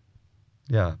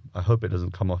 I hope it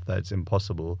doesn't come off that it's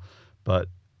impossible. But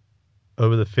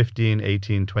over the 15,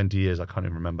 18, 20 years, I can't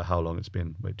even remember how long it's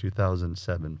been. Wait,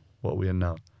 2007. What are we in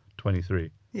now?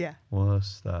 23. Yeah.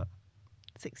 What's that?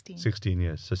 16. 16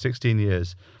 years. So 16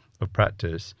 years of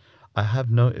practice, I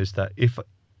have noticed that if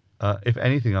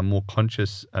anything, I'm more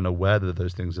conscious and aware that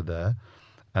those things are there,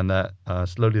 and that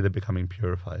slowly they're becoming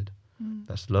purified.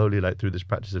 That slowly, like through this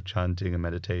practice of chanting and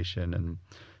meditation and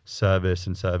service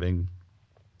and serving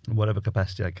in whatever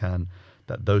capacity I can,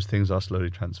 that those things are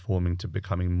slowly transforming to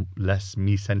becoming less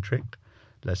me-centric,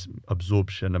 less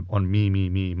absorption on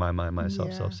me, my,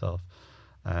 myself, self.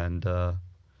 And so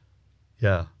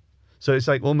it's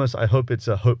like almost, I hope it's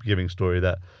a hope-giving story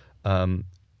that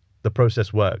the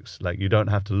process works. Like, you don't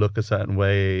have to look a certain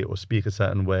way or speak a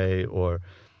certain way, or,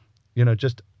 you know,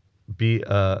 just be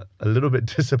a little bit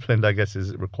disciplined, I guess,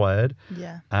 is required.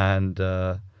 Yeah.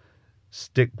 And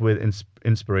stick with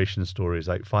inspiration stories.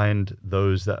 Like, find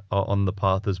those that are on the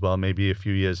path as well, maybe a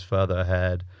few years further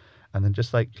ahead, and then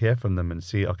just like hear from them and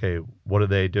see, okay, what are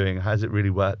they doing? Has it really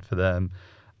worked for them?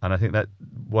 And I think that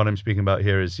what I'm speaking about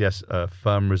here is, yes,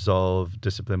 firm resolve,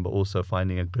 discipline, but also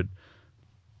finding a good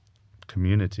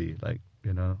community, like,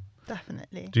 you know.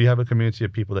 Definitely. Do you have a community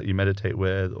of people that you meditate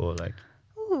with, or like,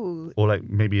 or like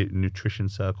maybe a nutrition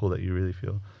circle that you really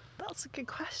feel? That's a good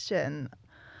question.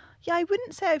 Yeah, I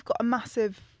wouldn't say I've got a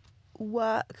massive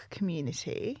work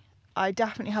community. I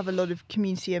definitely have a lot of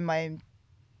community in my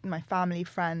family,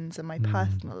 friends, and my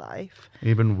personal life.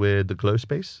 Even with the Glow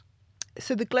Space?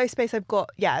 So the Glow Space, I've got,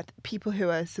 people who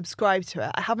are subscribed to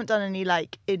it. I haven't done any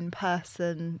like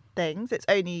in-person things. It's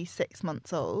only 6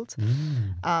 months old.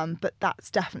 But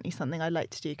that's definitely something I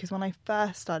like to do, because when I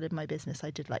first started my business, I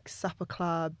did like supper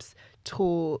clubs,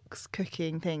 talks,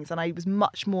 cooking things, and I was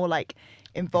much more like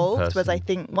involved. Whereas I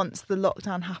think once the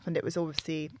lockdown happened, it was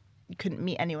obviously you couldn't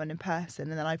meet anyone in person,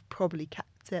 and then I've probably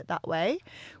kept it that way,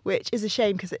 which is a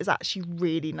shame, because it is actually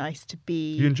really nice to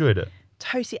be. You enjoyed it?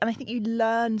 Totally. And I think you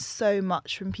learn so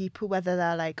much from people, whether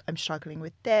they're like, I'm struggling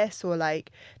with this, or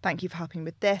like, thank you for helping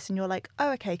with this. And you're like,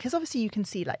 oh, okay. Because obviously you can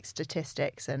see like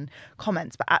statistics and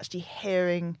comments, but actually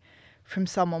hearing from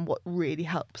someone what really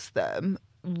helps them,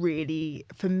 really,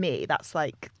 for me, that's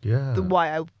like the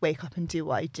why I wake up and do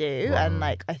what I do. Wow. And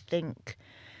like, I think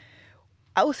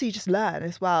also you just learn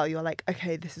as well. You're like,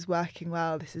 okay, this is working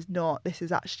well. This is not. This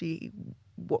is actually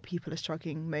what people are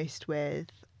struggling most with.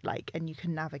 Like, and you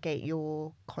can navigate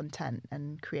your content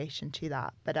and creation to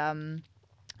that. But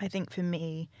I think for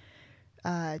me,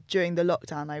 during the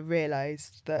lockdown, I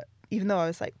realised that even though I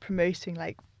was like promoting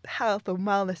like health and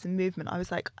wellness and movement, I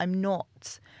was like, I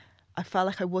felt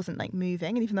like I wasn't like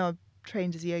moving. And even though I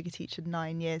trained as a yoga teacher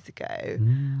 9 years ago,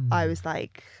 I was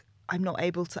like, I'm not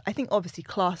able to. I think obviously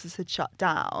classes had shut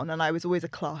down, and I was always a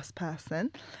class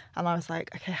person. And I was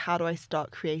like, okay, how do I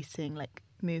start creating like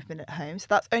movement at home? So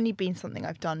that's only been something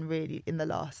I've done really in the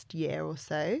last year or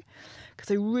so,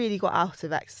 because I really got out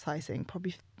of exercising.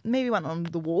 Probably maybe went on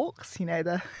the walks, you know,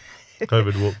 the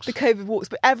COVID walks. The COVID walks,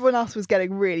 but everyone else was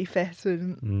getting really fit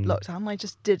in lockdown. I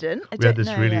just didn't. We had this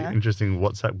really interesting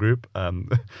WhatsApp group.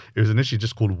 It was initially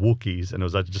just called Walkies, and it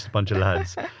was like just a bunch of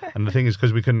lads. And the thing is,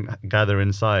 because we couldn't gather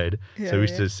inside, so we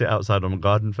used to sit outside on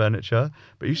garden furniture.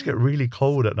 But you used to get really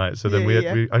cold at night, so then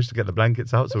I used to get the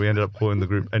blankets out. So we ended up calling the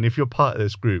group. And if you're part of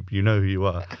this group, you know who you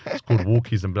are. It's called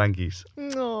Walkies and Blankies.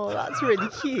 Oh, that's really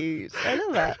cute. I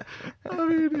love it. I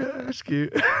mean, yeah, it's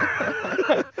cute.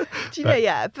 Do you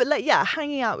know, but like,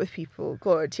 hanging out with people,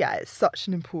 God, it's such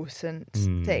an important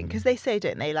thing. Because they say,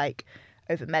 don't they, like,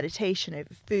 over meditation,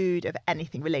 over food, over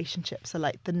anything, relationships are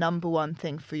like the number one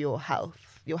thing for your health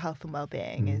and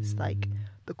well-being is like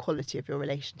the quality of your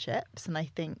relationships. And I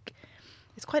think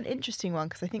it's quite an interesting one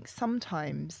because I think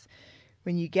sometimes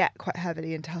when you get quite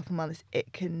heavily into health and wellness,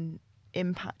 it can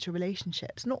impact your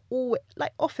relationships. Not always,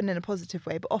 like often in a positive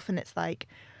way, but often it's like,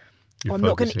 I'm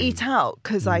not going to eat out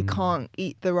because I can't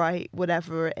eat the right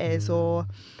whatever it is, or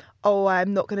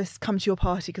I'm not going to come to your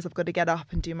party because I've got to get up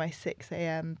and do my 6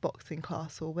 a.m. boxing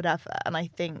class or whatever. And I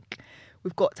think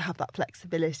we've got to have that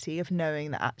flexibility of knowing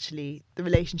that actually the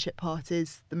relationship part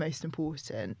is the most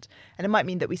important. And it might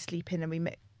mean that we sleep in and we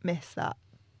miss that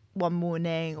one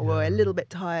morning, or we're a little bit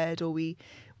tired, or we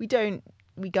go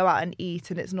out and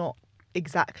eat and it's not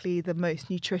exactly the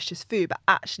most nutritious food, but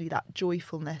actually that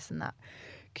joyfulness and that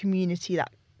community,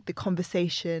 that the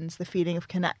conversations, the feeling of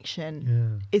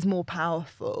connection is more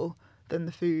powerful than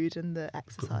the food and the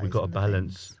exercise. We've got a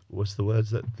balance. Things. What's the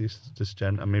words that this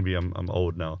gen? Maybe I'm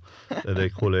old now. They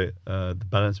call it the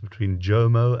balance between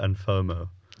JOMO and FOMO.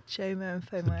 JOMO and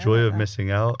FOMO. The joy of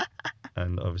missing out,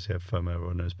 and obviously I have FOMO.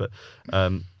 Everyone knows, but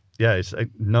it's like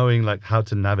knowing like how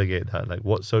to navigate that. Like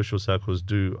what social circles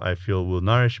do I feel will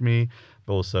nourish me,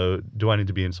 but also do I need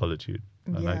to be in solitude?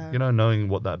 And like knowing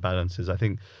what that balance is. I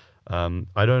think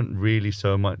I don't really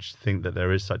so much think that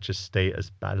there is such a state as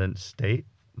balanced state.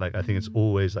 Like I think it's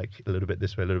always like a little bit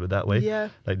this way, a little bit that way. Yeah.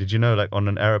 Like did you know like on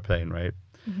an airplane, right?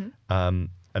 An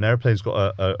airplane's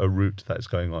got a route that's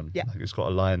going on. Yeah. Like it's got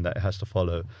a line that it has to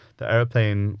follow. The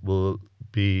airplane will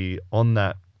be on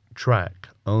that track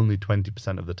only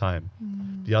 20% of the time.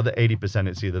 The other 80%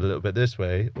 it's either a little bit this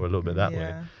way or a little bit that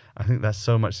way. I think that's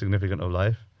so much significant of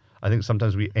life. I think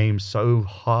sometimes we aim so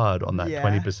hard on that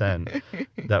 20%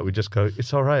 that we just go,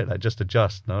 it's all right, like just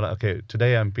adjust. No, like, okay,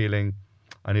 today I'm feeling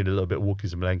I need a little bit of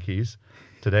walkies and blankies.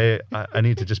 Today I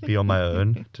need to just be on my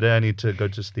own. Today I need to go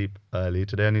to sleep early.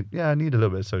 Today I need a little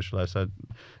bit of social life. So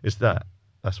it's that.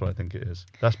 That's what I think it is.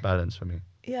 That's balance for me.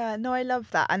 Yeah, no, I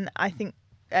love that. And I think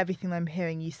everything I'm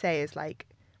hearing you say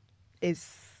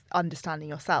is understanding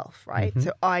yourself, right?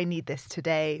 So I need this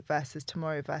today versus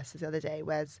tomorrow versus the other day,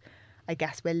 whereas I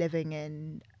guess we're living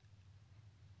in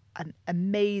an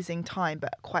amazing time,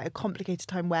 but quite a complicated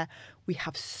time where we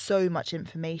have so much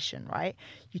information, right?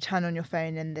 You turn on your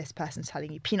phone and this person's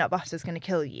telling you peanut butter is going to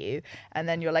kill you. And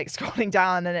then you're like scrolling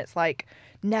down and it's like,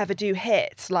 never do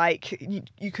HIIT, like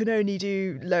you can only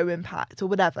do low impact or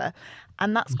whatever.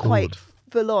 And that's quite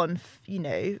full on,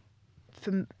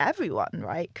 from everyone,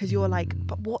 right? Because you're like,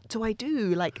 but what do I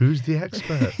do? Like, who's the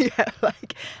expert?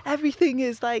 Like everything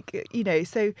is like,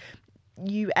 so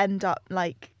you end up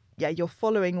like, you're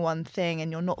following one thing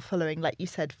and you're not following, like you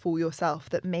said, for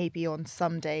yourself, that maybe on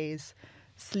some days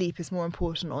sleep is more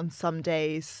important, on some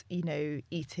days,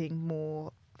 eating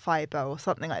more fibre or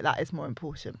something like that is more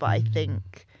important. But I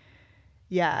think,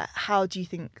 how do you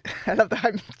think, I love that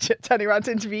I'm turning around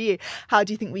to interview you, how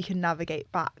do you think we can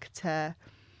navigate back to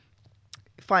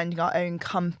finding our own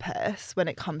compass when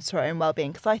it comes to our own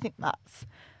well-being? Because I think that's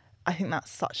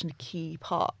such a key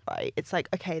part, right? It's like,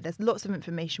 okay, there's lots of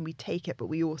information, we take it, but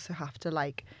we also have to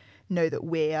like know that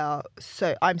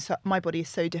my body is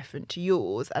so different to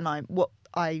yours, and what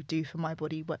I do for my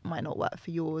body might not work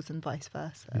for yours, and vice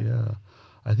versa. Yeah,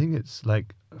 I think it's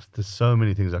like there's so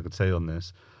many things I could say on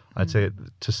this. I'd say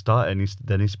to start,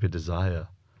 there needs to be a desire.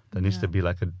 There needs to be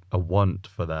like a want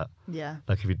for that. Yeah.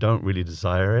 Like if you don't really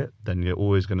desire it, then you're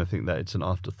always going to think that it's an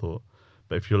afterthought.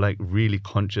 But if you're like really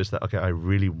conscious that, okay, I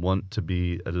really want to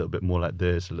be a little bit more like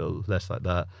this, a little less like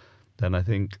that, then I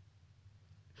think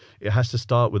it has to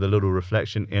start with a little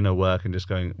reflection, inner work, and just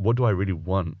going, what do I really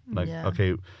want? Like,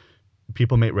 okay,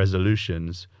 people make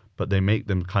resolutions, but they make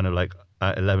them kind of like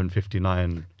at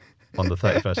 11:59 on the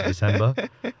 31st of December.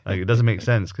 Like it doesn't make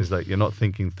sense because like you're not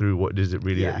thinking through what is it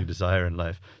really that you desire in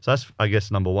life. So that's, I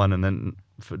guess, number one. And then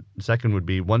second would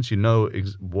be, once you know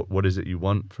what is it you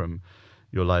want from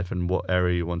your life and what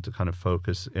area you want to kind of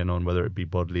focus in on, whether it be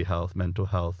bodily health, mental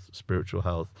health, spiritual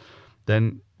health,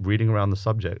 then reading around the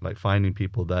subject, like finding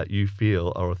people that you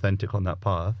feel are authentic on that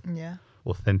path,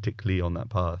 authentically on that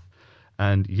path,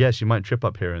 And yes, you might trip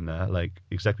up here and there, like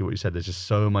exactly what you said. There's just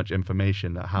so much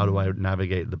information that how do I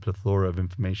navigate the plethora of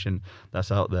information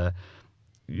that's out there?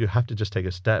 You have to just take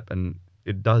a step, and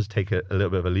it does take a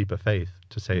little bit of a leap of faith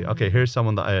to say, okay, here's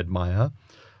someone that I admire.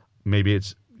 Maybe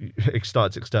it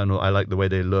starts external. I like the way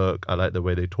they look. I like the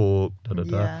way they talk. Da, da,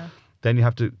 da. Yeah. Then you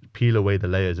have to peel away the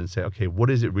layers and say, okay, what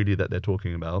is it really that they're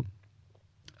talking about?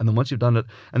 And then once you've done it,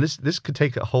 and this could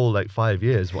take a whole like 5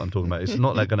 years, what I'm talking about. It's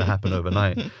not like going to happen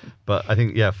overnight. But I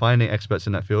think, yeah, finding experts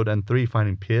in that field, and 3,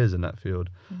 finding peers in that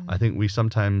field. I think we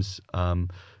sometimes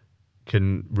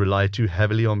can rely too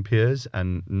heavily on peers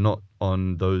and not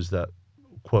on those that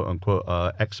quote unquote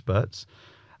are experts.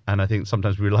 And I think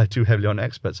sometimes we rely too heavily on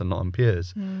experts and not on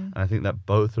peers. And I think that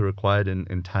both are required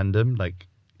in tandem. Like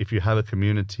if you have a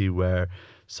community where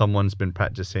someone's been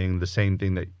practicing the same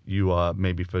thing that you are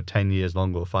maybe for 10 years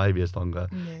longer or 5 years longer,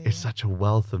 it's such a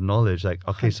wealth of knowledge. Like,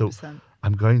 okay, 100%. so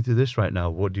I'm going through this right now.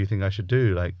 What do you think I should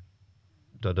do? Like,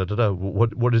 da da da da.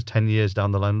 What does 10 years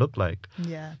down the line look like?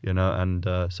 Yeah. You know, and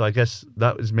so I guess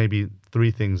that was maybe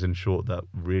 3 things in short that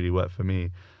really worked for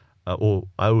me. Or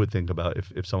I would think about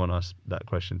if someone asked that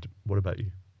question. What about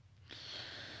you?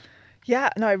 Yeah,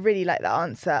 no, I really like that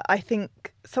answer. I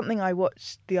think something I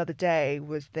watched the other day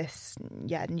was this,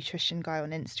 nutrition guy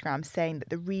on Instagram saying that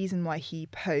the reason why he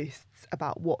posts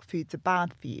about what foods are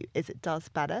bad for you is it does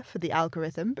better for the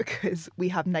algorithm because we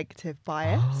have negative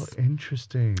bias. Oh,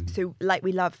 interesting. So, like,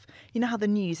 we love, you know how the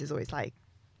news is always like,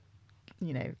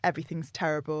 everything's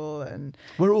terrible and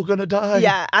we're all gonna die.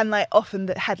 Yeah, and like often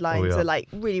the headlines yeah. are like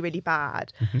really, really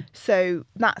bad. So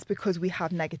that's because we have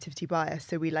negativity bias.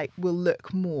 So we will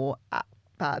look more at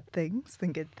bad things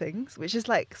than good things, which is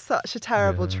like such a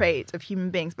terrible trait of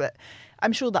human beings. But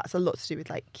I'm sure that's a lot to do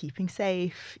with like keeping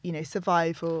safe,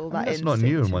 survival. That's not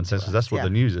new in one sense, because that's what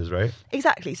the news is, right?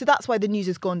 Exactly. So that's why the news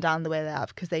has gone down the way they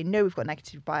have, because they know we've got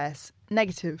negative bias.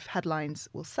 Negative headlines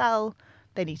will sell.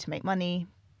 They need to make money.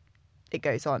 It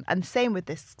goes on. And same with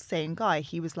this same guy.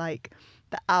 He was like,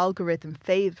 the algorithm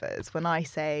favours when I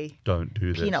say don't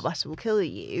do this. Peanut butter will kill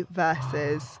you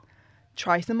versus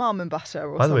try some almond butter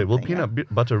or By the way, will something,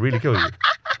 peanut butter really kill you?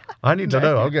 I need to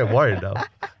know. I'll get worried now.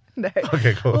 No.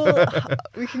 Okay, cool. Well,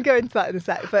 we can go into that in a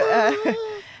sec. But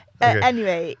Okay.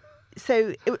 Anyway,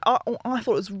 so I thought it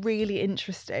was really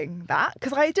interesting that,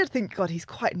 because I did think, God, he's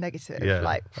quite negative. Yeah,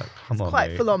 Like, come it's on,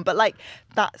 quite mate. full on. But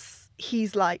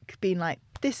he's like being like,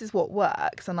 this is what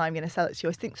works and I'm going to sell it to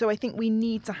you. I think we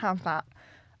need to have that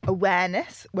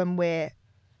awareness when we're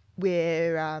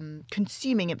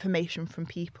consuming information from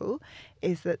people,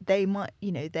 is that they might,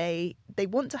 they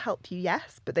want to help you,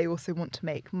 yes, but they also want to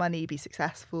make money, be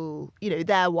successful,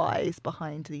 their whys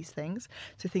behind these things.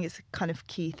 So I think it's a kind of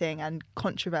key thing, and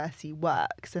controversy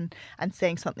works, and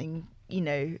saying something,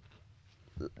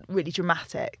 really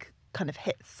dramatic kind of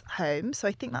hits home. So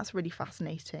I think that's a really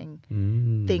fascinating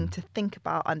thing to think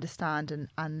about, understand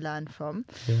and learn from.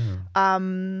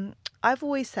 Yeah. I've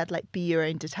always said, like, be your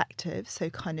own detective.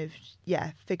 So kind of,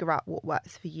 figure out what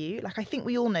works for you. Like, I think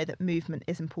we all know that movement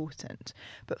is important,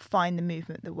 but find the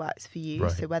movement that works for you.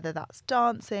 Right. So whether that's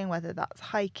dancing, whether that's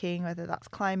hiking, whether that's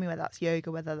climbing, whether that's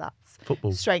yoga, whether that's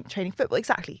Football. strength training, football,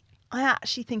 exactly. I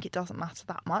actually think it doesn't matter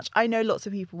that much. I know lots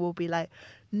of people will be like,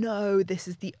 no, this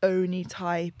is the only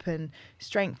type and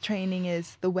strength training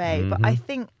is the way. But I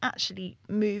think actually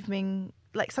moving,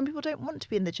 like, some people don't want to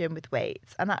be in the gym with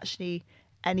weights, and actually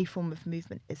any form of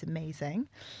movement is amazing.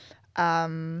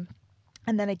 And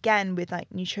then again with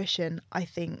like nutrition, I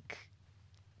think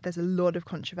there's a lot of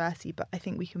controversy, but I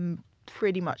think we can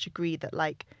pretty much agree that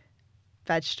like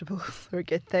vegetables are a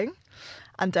good thing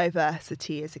and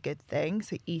diversity is a good thing.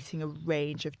 So eating a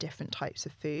range of different types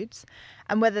of foods,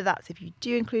 and whether that's if you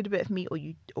do include a bit of meat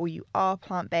or you are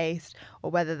plant-based, or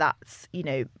whether that's,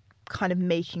 kind of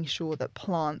making sure that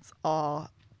plants are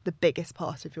the biggest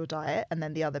part of your diet and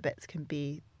then the other bits can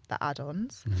be the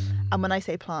add-ons. And when I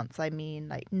say plants, I mean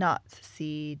like nuts,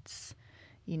 seeds,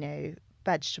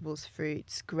 vegetables,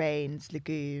 fruits, grains,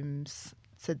 legumes.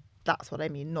 So that's what I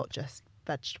mean, not just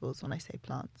vegetables when I say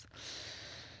plants.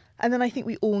 And then I think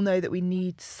we all know that we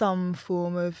need some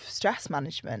form of stress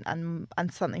management and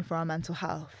something for our mental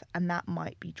health. And that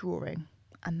might be drawing,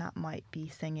 and that might be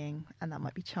singing, and that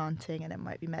might be chanting, and it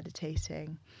might be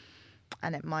meditating,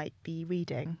 and it might be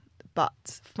reading, but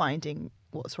finding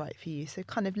what's right for you. So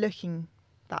kind of looking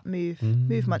that move,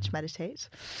 munch, meditate.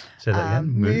 Say that again.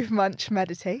 Move, munch,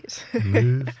 meditate.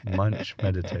 Move, munch,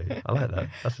 meditate. I like that.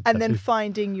 That's a And then tattoo.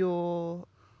 finding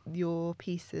your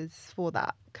pieces for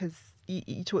that, because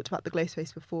you talked about the Glow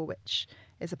Space before, which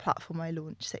is a platform I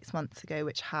launched 6 months ago,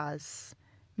 which has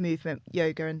movement,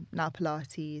 yoga and now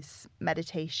Pilates,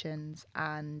 meditations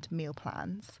and meal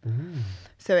plans.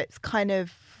 So it's kind of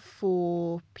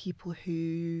for people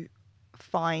who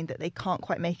find that they can't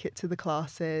quite make it to the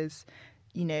classes,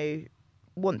 you know,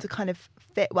 want to kind of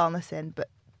fit wellness in but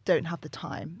don't have the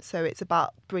time. So it's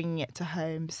about bringing it to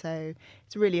home. So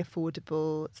it's really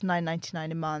affordable. It's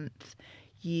 $9.99 a month.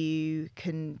 You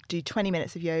can do 20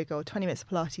 minutes of yoga or 20 minutes of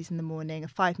Pilates in the morning, a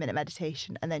 5-minute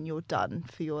meditation, and then you're done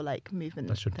for your like movement.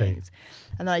 That's your things. day.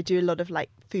 And then I do a lot of like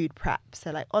food prep.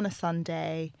 So like on a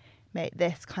Sunday, make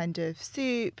this kind of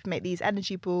soup, make these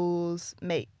energy balls,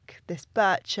 make this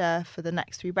bircher for the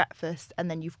next 3 breakfasts,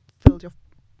 and then you've filled your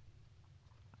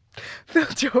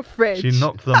fridge. She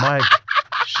knocked the mic.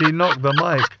 She knocked the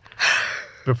mic.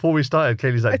 Before we started,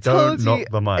 Kaylee's like, don't knock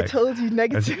the mic. I told you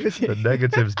negativity. The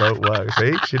negatives don't work.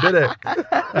 See, she did it.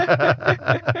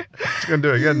 She's going to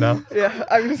do it again now. Yeah,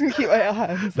 I'm just going to keep my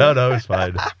hands. No, it's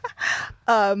fine.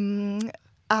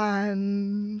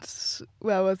 And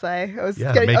where was I? I was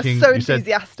so You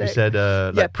enthusiastic. said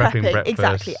prepping breakfast.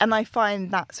 Exactly. And I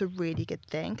find that's a really good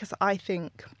thing because I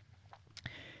think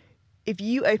if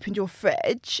you opened your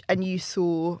fridge and you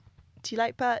saw, do you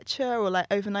like bircher or like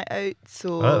overnight oats?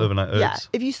 Or overnight oats. Yeah,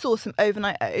 if you saw some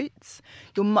overnight oats,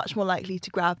 you're much more likely to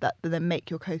grab that than then make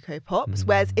your Cocoa Pops.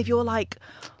 Whereas if you're like,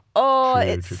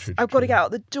 I've got to get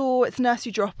out the door, it's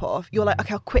nursery drop off, you're like,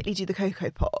 okay, I'll quickly do the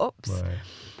Cocoa Pops. Right.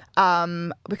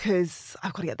 Because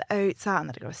I've got to get the oats out and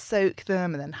then I've got to soak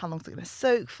them, and then how long is it going to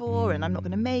soak for, and I'm not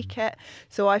going to make it.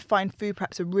 So I find food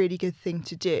prep's a really good thing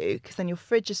to do because then your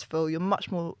fridge is full, you're much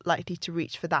more likely to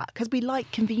reach for that because we like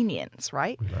convenience,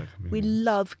 right? We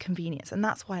love convenience, and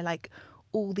that's why like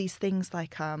all these things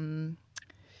like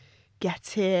Get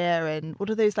Here and what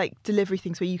are those like delivery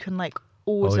things where you can like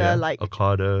order like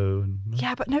avocado.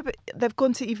 But they've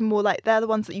gone to even more like they're the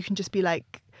ones that you can just be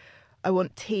like, I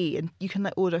want tea, and you can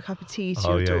like order a cup of tea to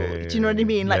your door. Do you know what I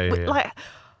mean? Like that.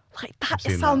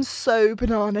 It sounds so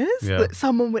bananas that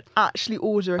someone would actually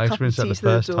order a cup of tea to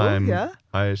their door.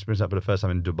 I experienced that for the first time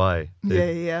in Dubai.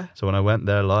 Yeah. So when I went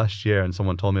there last year, and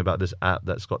someone told me about this app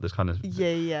that's got this kind of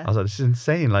I was like, this is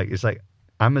insane. Like it's like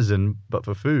Amazon but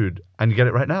for food, and you get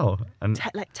it right now. And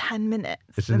like 10 minutes.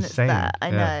 It's and insane. It's there. I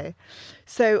know.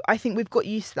 So I think we've got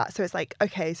used to that. So it's like,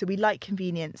 okay, so we like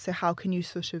convenience. So how can you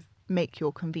sort of make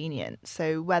your convenience?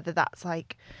 So whether that's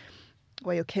like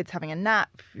where your kid's having a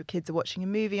nap, your kids are watching a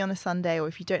movie on a Sunday, or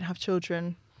if you don't have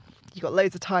children, you've got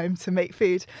loads of time to make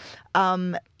food.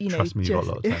 Trust me, you've got a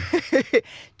lot of time.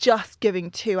 Just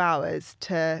giving 2 hours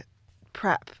to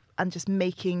prep and just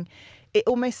making it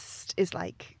almost is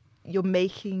like you're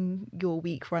making your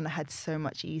week run ahead so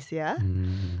much easier.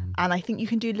 And I think you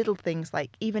can do little things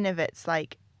like, even if it's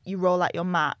like you roll out your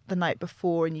mat the night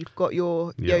before and you've got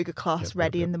your yoga class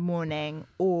ready in the morning,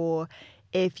 or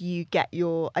if you get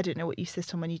your, I don't know what you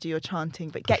sit on when you do your chanting,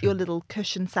 but get your little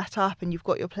cushion set up and you've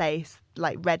got your place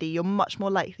like ready, you're much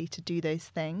more likely to do those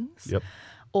things. Yep.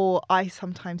 Or I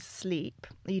sometimes sleep.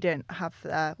 You don't have,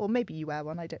 or maybe you wear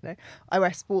one, I don't know. I wear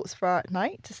a sports bra at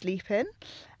night to sleep in.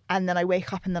 And then I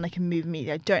wake up and then I can move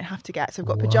immediately. I don't have to get, so I've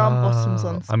got pajama bottoms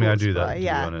on. I mean, I do that, to be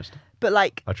honest. But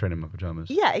like, I train in my pajamas.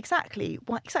 Yeah, exactly.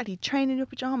 Exactly. Train in your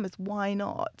pajamas. Why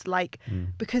not? Like,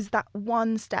 because that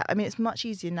one step, I mean, it's much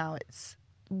easier now. It's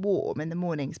warm in the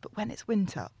mornings, but when it's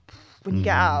winter, when you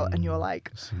get out and you're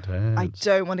like, I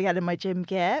don't want to get in my gym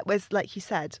gear. Whereas, like you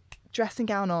said, dressing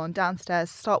gown on downstairs,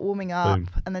 start warming up,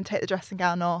 and then take the dressing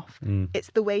gown off. It's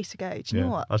the way to go. Do you know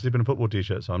what? I sleep in a football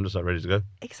t-shirt, so I'm just like ready to go.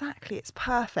 Exactly. It's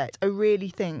perfect. I really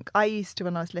think I used to,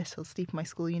 when I was little, sleep in my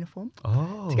school uniform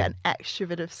to get an extra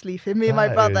bit of sleep in. Me and my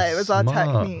brother, it was our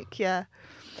technique. Yeah.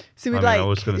 So I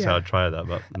was going to say I'd try that,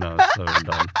 but no, it's so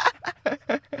done.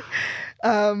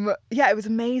 It was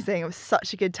amazing. It was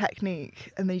such a good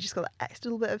technique, and then you just got that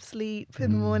extra little bit of sleep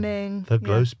in the morning. The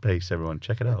glow space, everyone,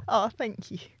 check it out. Oh,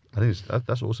 thank you. I think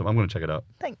that's awesome. I'm going to check it out.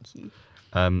 Thank you.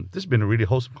 This has been a really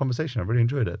wholesome conversation. I really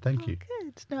enjoyed it. Thank you.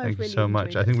 Good. No, Thank you really so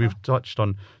much. I think we've touched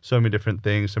on so many different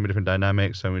things, so many different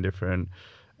dynamics, so many different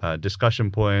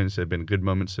discussion points. There have been good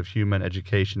moments of humor,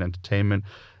 education, entertainment.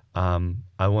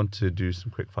 I want to do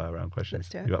some quick fire round questions. Let's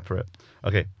do it. You up for it?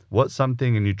 Okay. What's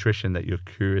something in nutrition that you're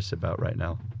curious about right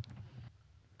now?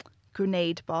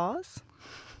 Grenade bars.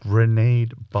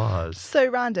 Grenade bars. So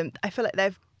random. I feel like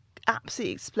they've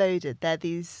absolutely exploded. They're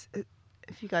these,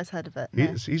 have you guys heard of it?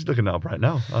 No? He's looking it up right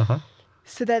now.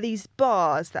 So they're these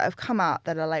bars that have come out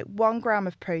that are like 1 gram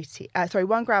of protein,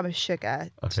 1 gram of sugar,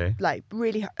 like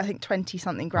really, I think 20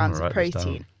 something grams of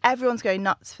protein. Everyone's going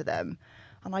nuts for them.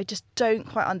 And I just don't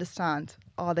quite understand,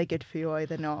 are they good for you or are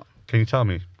they not? Can you tell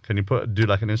me? Can you do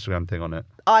like an Instagram thing on it?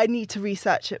 I need to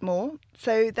research it more.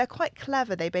 So they're quite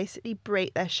clever. They basically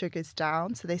break their sugars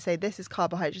down. So they say this is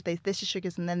carbohydrates, this is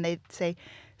sugars, and then they say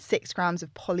 6 grams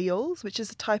of polyols, which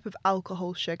is a type of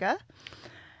alcohol sugar.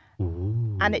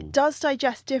 Ooh. And it does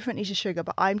digest differently to sugar,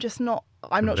 but I'm not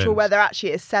Convinced. sure whether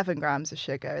actually it's 7 grams of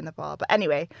sugar in the bar. But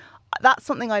anyway, that's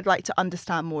something I'd like to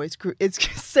understand more.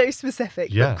 It's so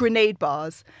specific. Yeah. But grenade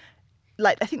bars,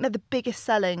 like I think they're the biggest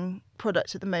selling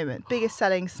product at the moment, biggest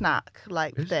selling snack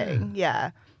Is thing. it?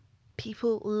 Yeah.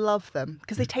 People love them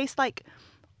because they taste like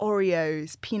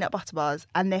Oreos, peanut butter bars,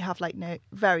 and they have like no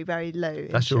very, very low. in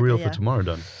That's your sugar, reel yeah. for tomorrow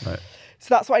done. Right.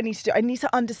 So that's what I need to do. I need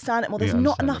to understand it more. There's You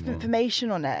not understand enough it more.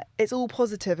 information on it. It's all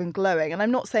positive and glowing, and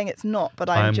I'm not saying it's not, but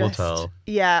Time I'm will just tell.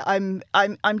 yeah,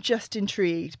 I'm just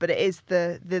intrigued. But it is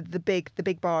the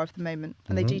big bar of the moment,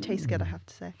 and they do taste good, I have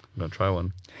to say. I'm going to try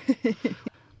one.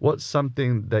 What's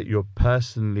something that you're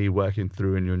personally working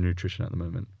through in your nutrition at the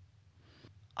moment?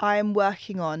 I am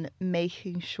working on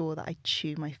making sure that I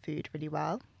chew my food really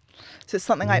well. So it's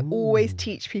something I always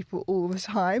teach people all the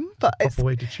time, but Proper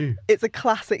way to chew. it's a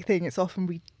classic thing. It's often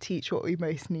we teach what we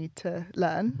most need to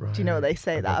learn. Right. Do you know what they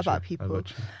say I that got about you. people?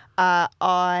 I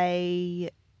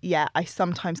got you. I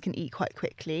sometimes can eat quite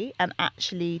quickly, and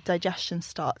actually digestion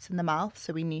starts in the mouth.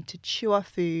 So we need to chew our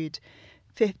food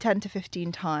 10 to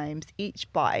 15 times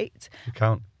each bite. You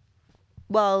count?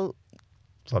 Well,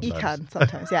 Sometimes. you can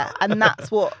sometimes, yeah. And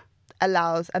that's what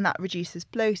allows, and that reduces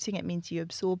bloating. It means you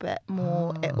absorb it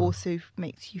more. It also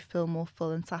makes you feel more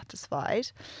full and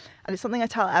satisfied. And it's something I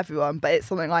tell everyone, but it's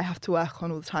something I have to work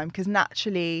on all the time because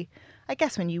naturally, I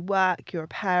guess when you work, you're a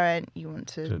parent, you want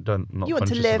to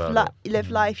live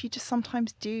life. You just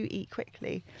sometimes do eat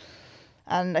quickly.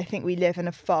 And I think we live in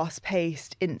a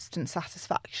fast-paced, instant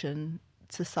satisfaction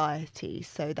society.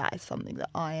 So that is something that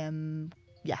I am,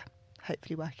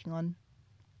 hopefully working on.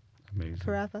 Amazing.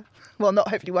 Forever. Well, not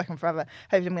hopefully working forever.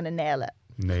 Hopefully I'm going to nail it.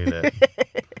 Nail it.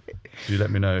 Do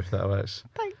let me know if that works.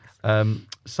 Thanks.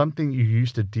 Something you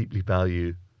used to deeply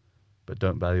value, but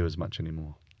don't value as much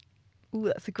anymore. Ooh,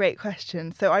 that's a great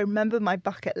question. So I remember my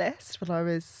bucket list when I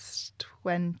was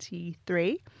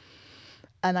 23,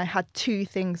 and I had 2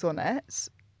 things on it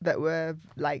that were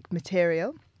like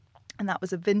material, and that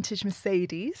was a vintage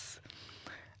Mercedes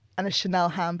and a Chanel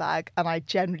handbag, and I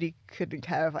generally couldn't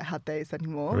care if I had those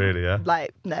anymore. Really, yeah?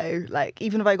 Like, no, like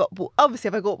even if I got bought, obviously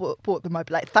if I bought them, I'd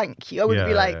be like, thank you. I wouldn't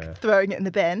be like throwing it in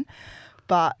the bin,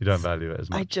 but you don't value it as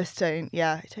much. I just don't,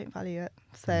 I don't value it.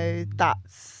 So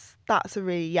that's a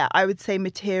really, I would say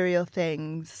material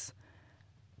things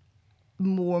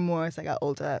more and more as I get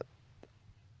older.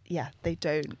 Yeah, they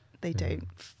don't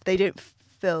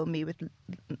fill me with,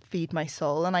 feed my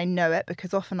soul. And I know it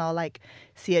because often I'll like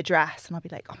see a dress and I'll be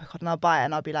like, oh my God, and I'll buy it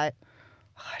and I'll be like,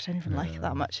 oh, I don't even like it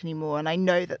that much anymore. And I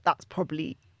know that that's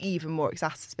probably even more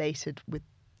exacerbated with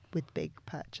big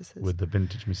purchases. With the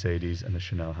vintage Mercedes and the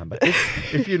Chanel handbag.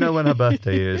 If you know when her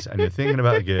birthday is and you're thinking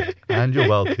about a gift and you're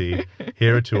wealthy,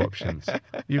 here are 2 options.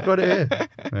 You've got it here.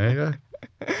 There you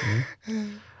go.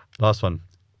 Last one.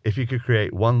 If you could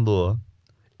create one law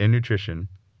in nutrition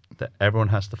that everyone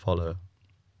has to follow,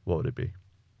 what would it be?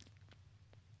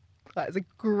 That is a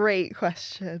great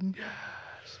question.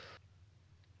 Yes.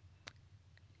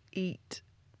 Eat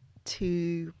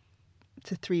 2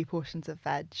 to 3 portions of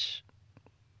veg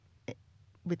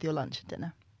with your lunch and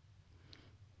dinner.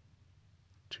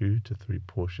 2 to 3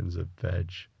 portions of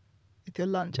veg with your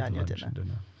lunch and your dinner. And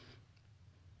dinner.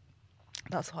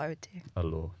 That's what I would do. A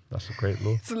law. That's a great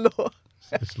law. It's a law.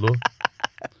 It's law.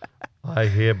 I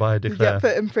hereby declare. You get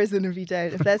put in prison if you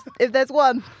don't. If there's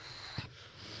one.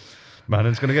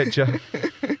 Madeline's going to get you.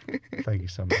 Thank you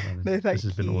so much, Madeleine. No, this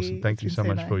has been awesome. Thank you so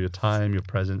much for your time, your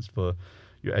presence, for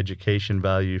your education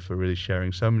value, for really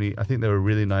sharing so many. I think there were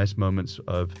really nice moments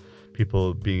of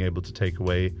people being able to take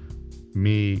away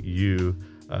you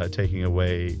taking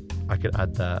away. I could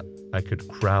add that. I could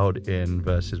crowd in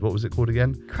versus, what was it called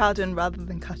again? Crowd in rather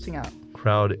than cutting out.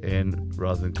 Crowd in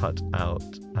rather than cut out.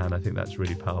 And I think that's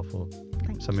really powerful.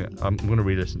 I'm going to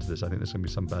re-listen to this. I think there's going to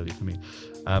be some value for me.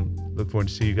 Look forward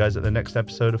to see you guys at the next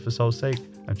episode of For Soul's Sake,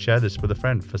 and share this with a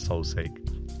friend for Soul's sake.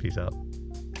 Peace out.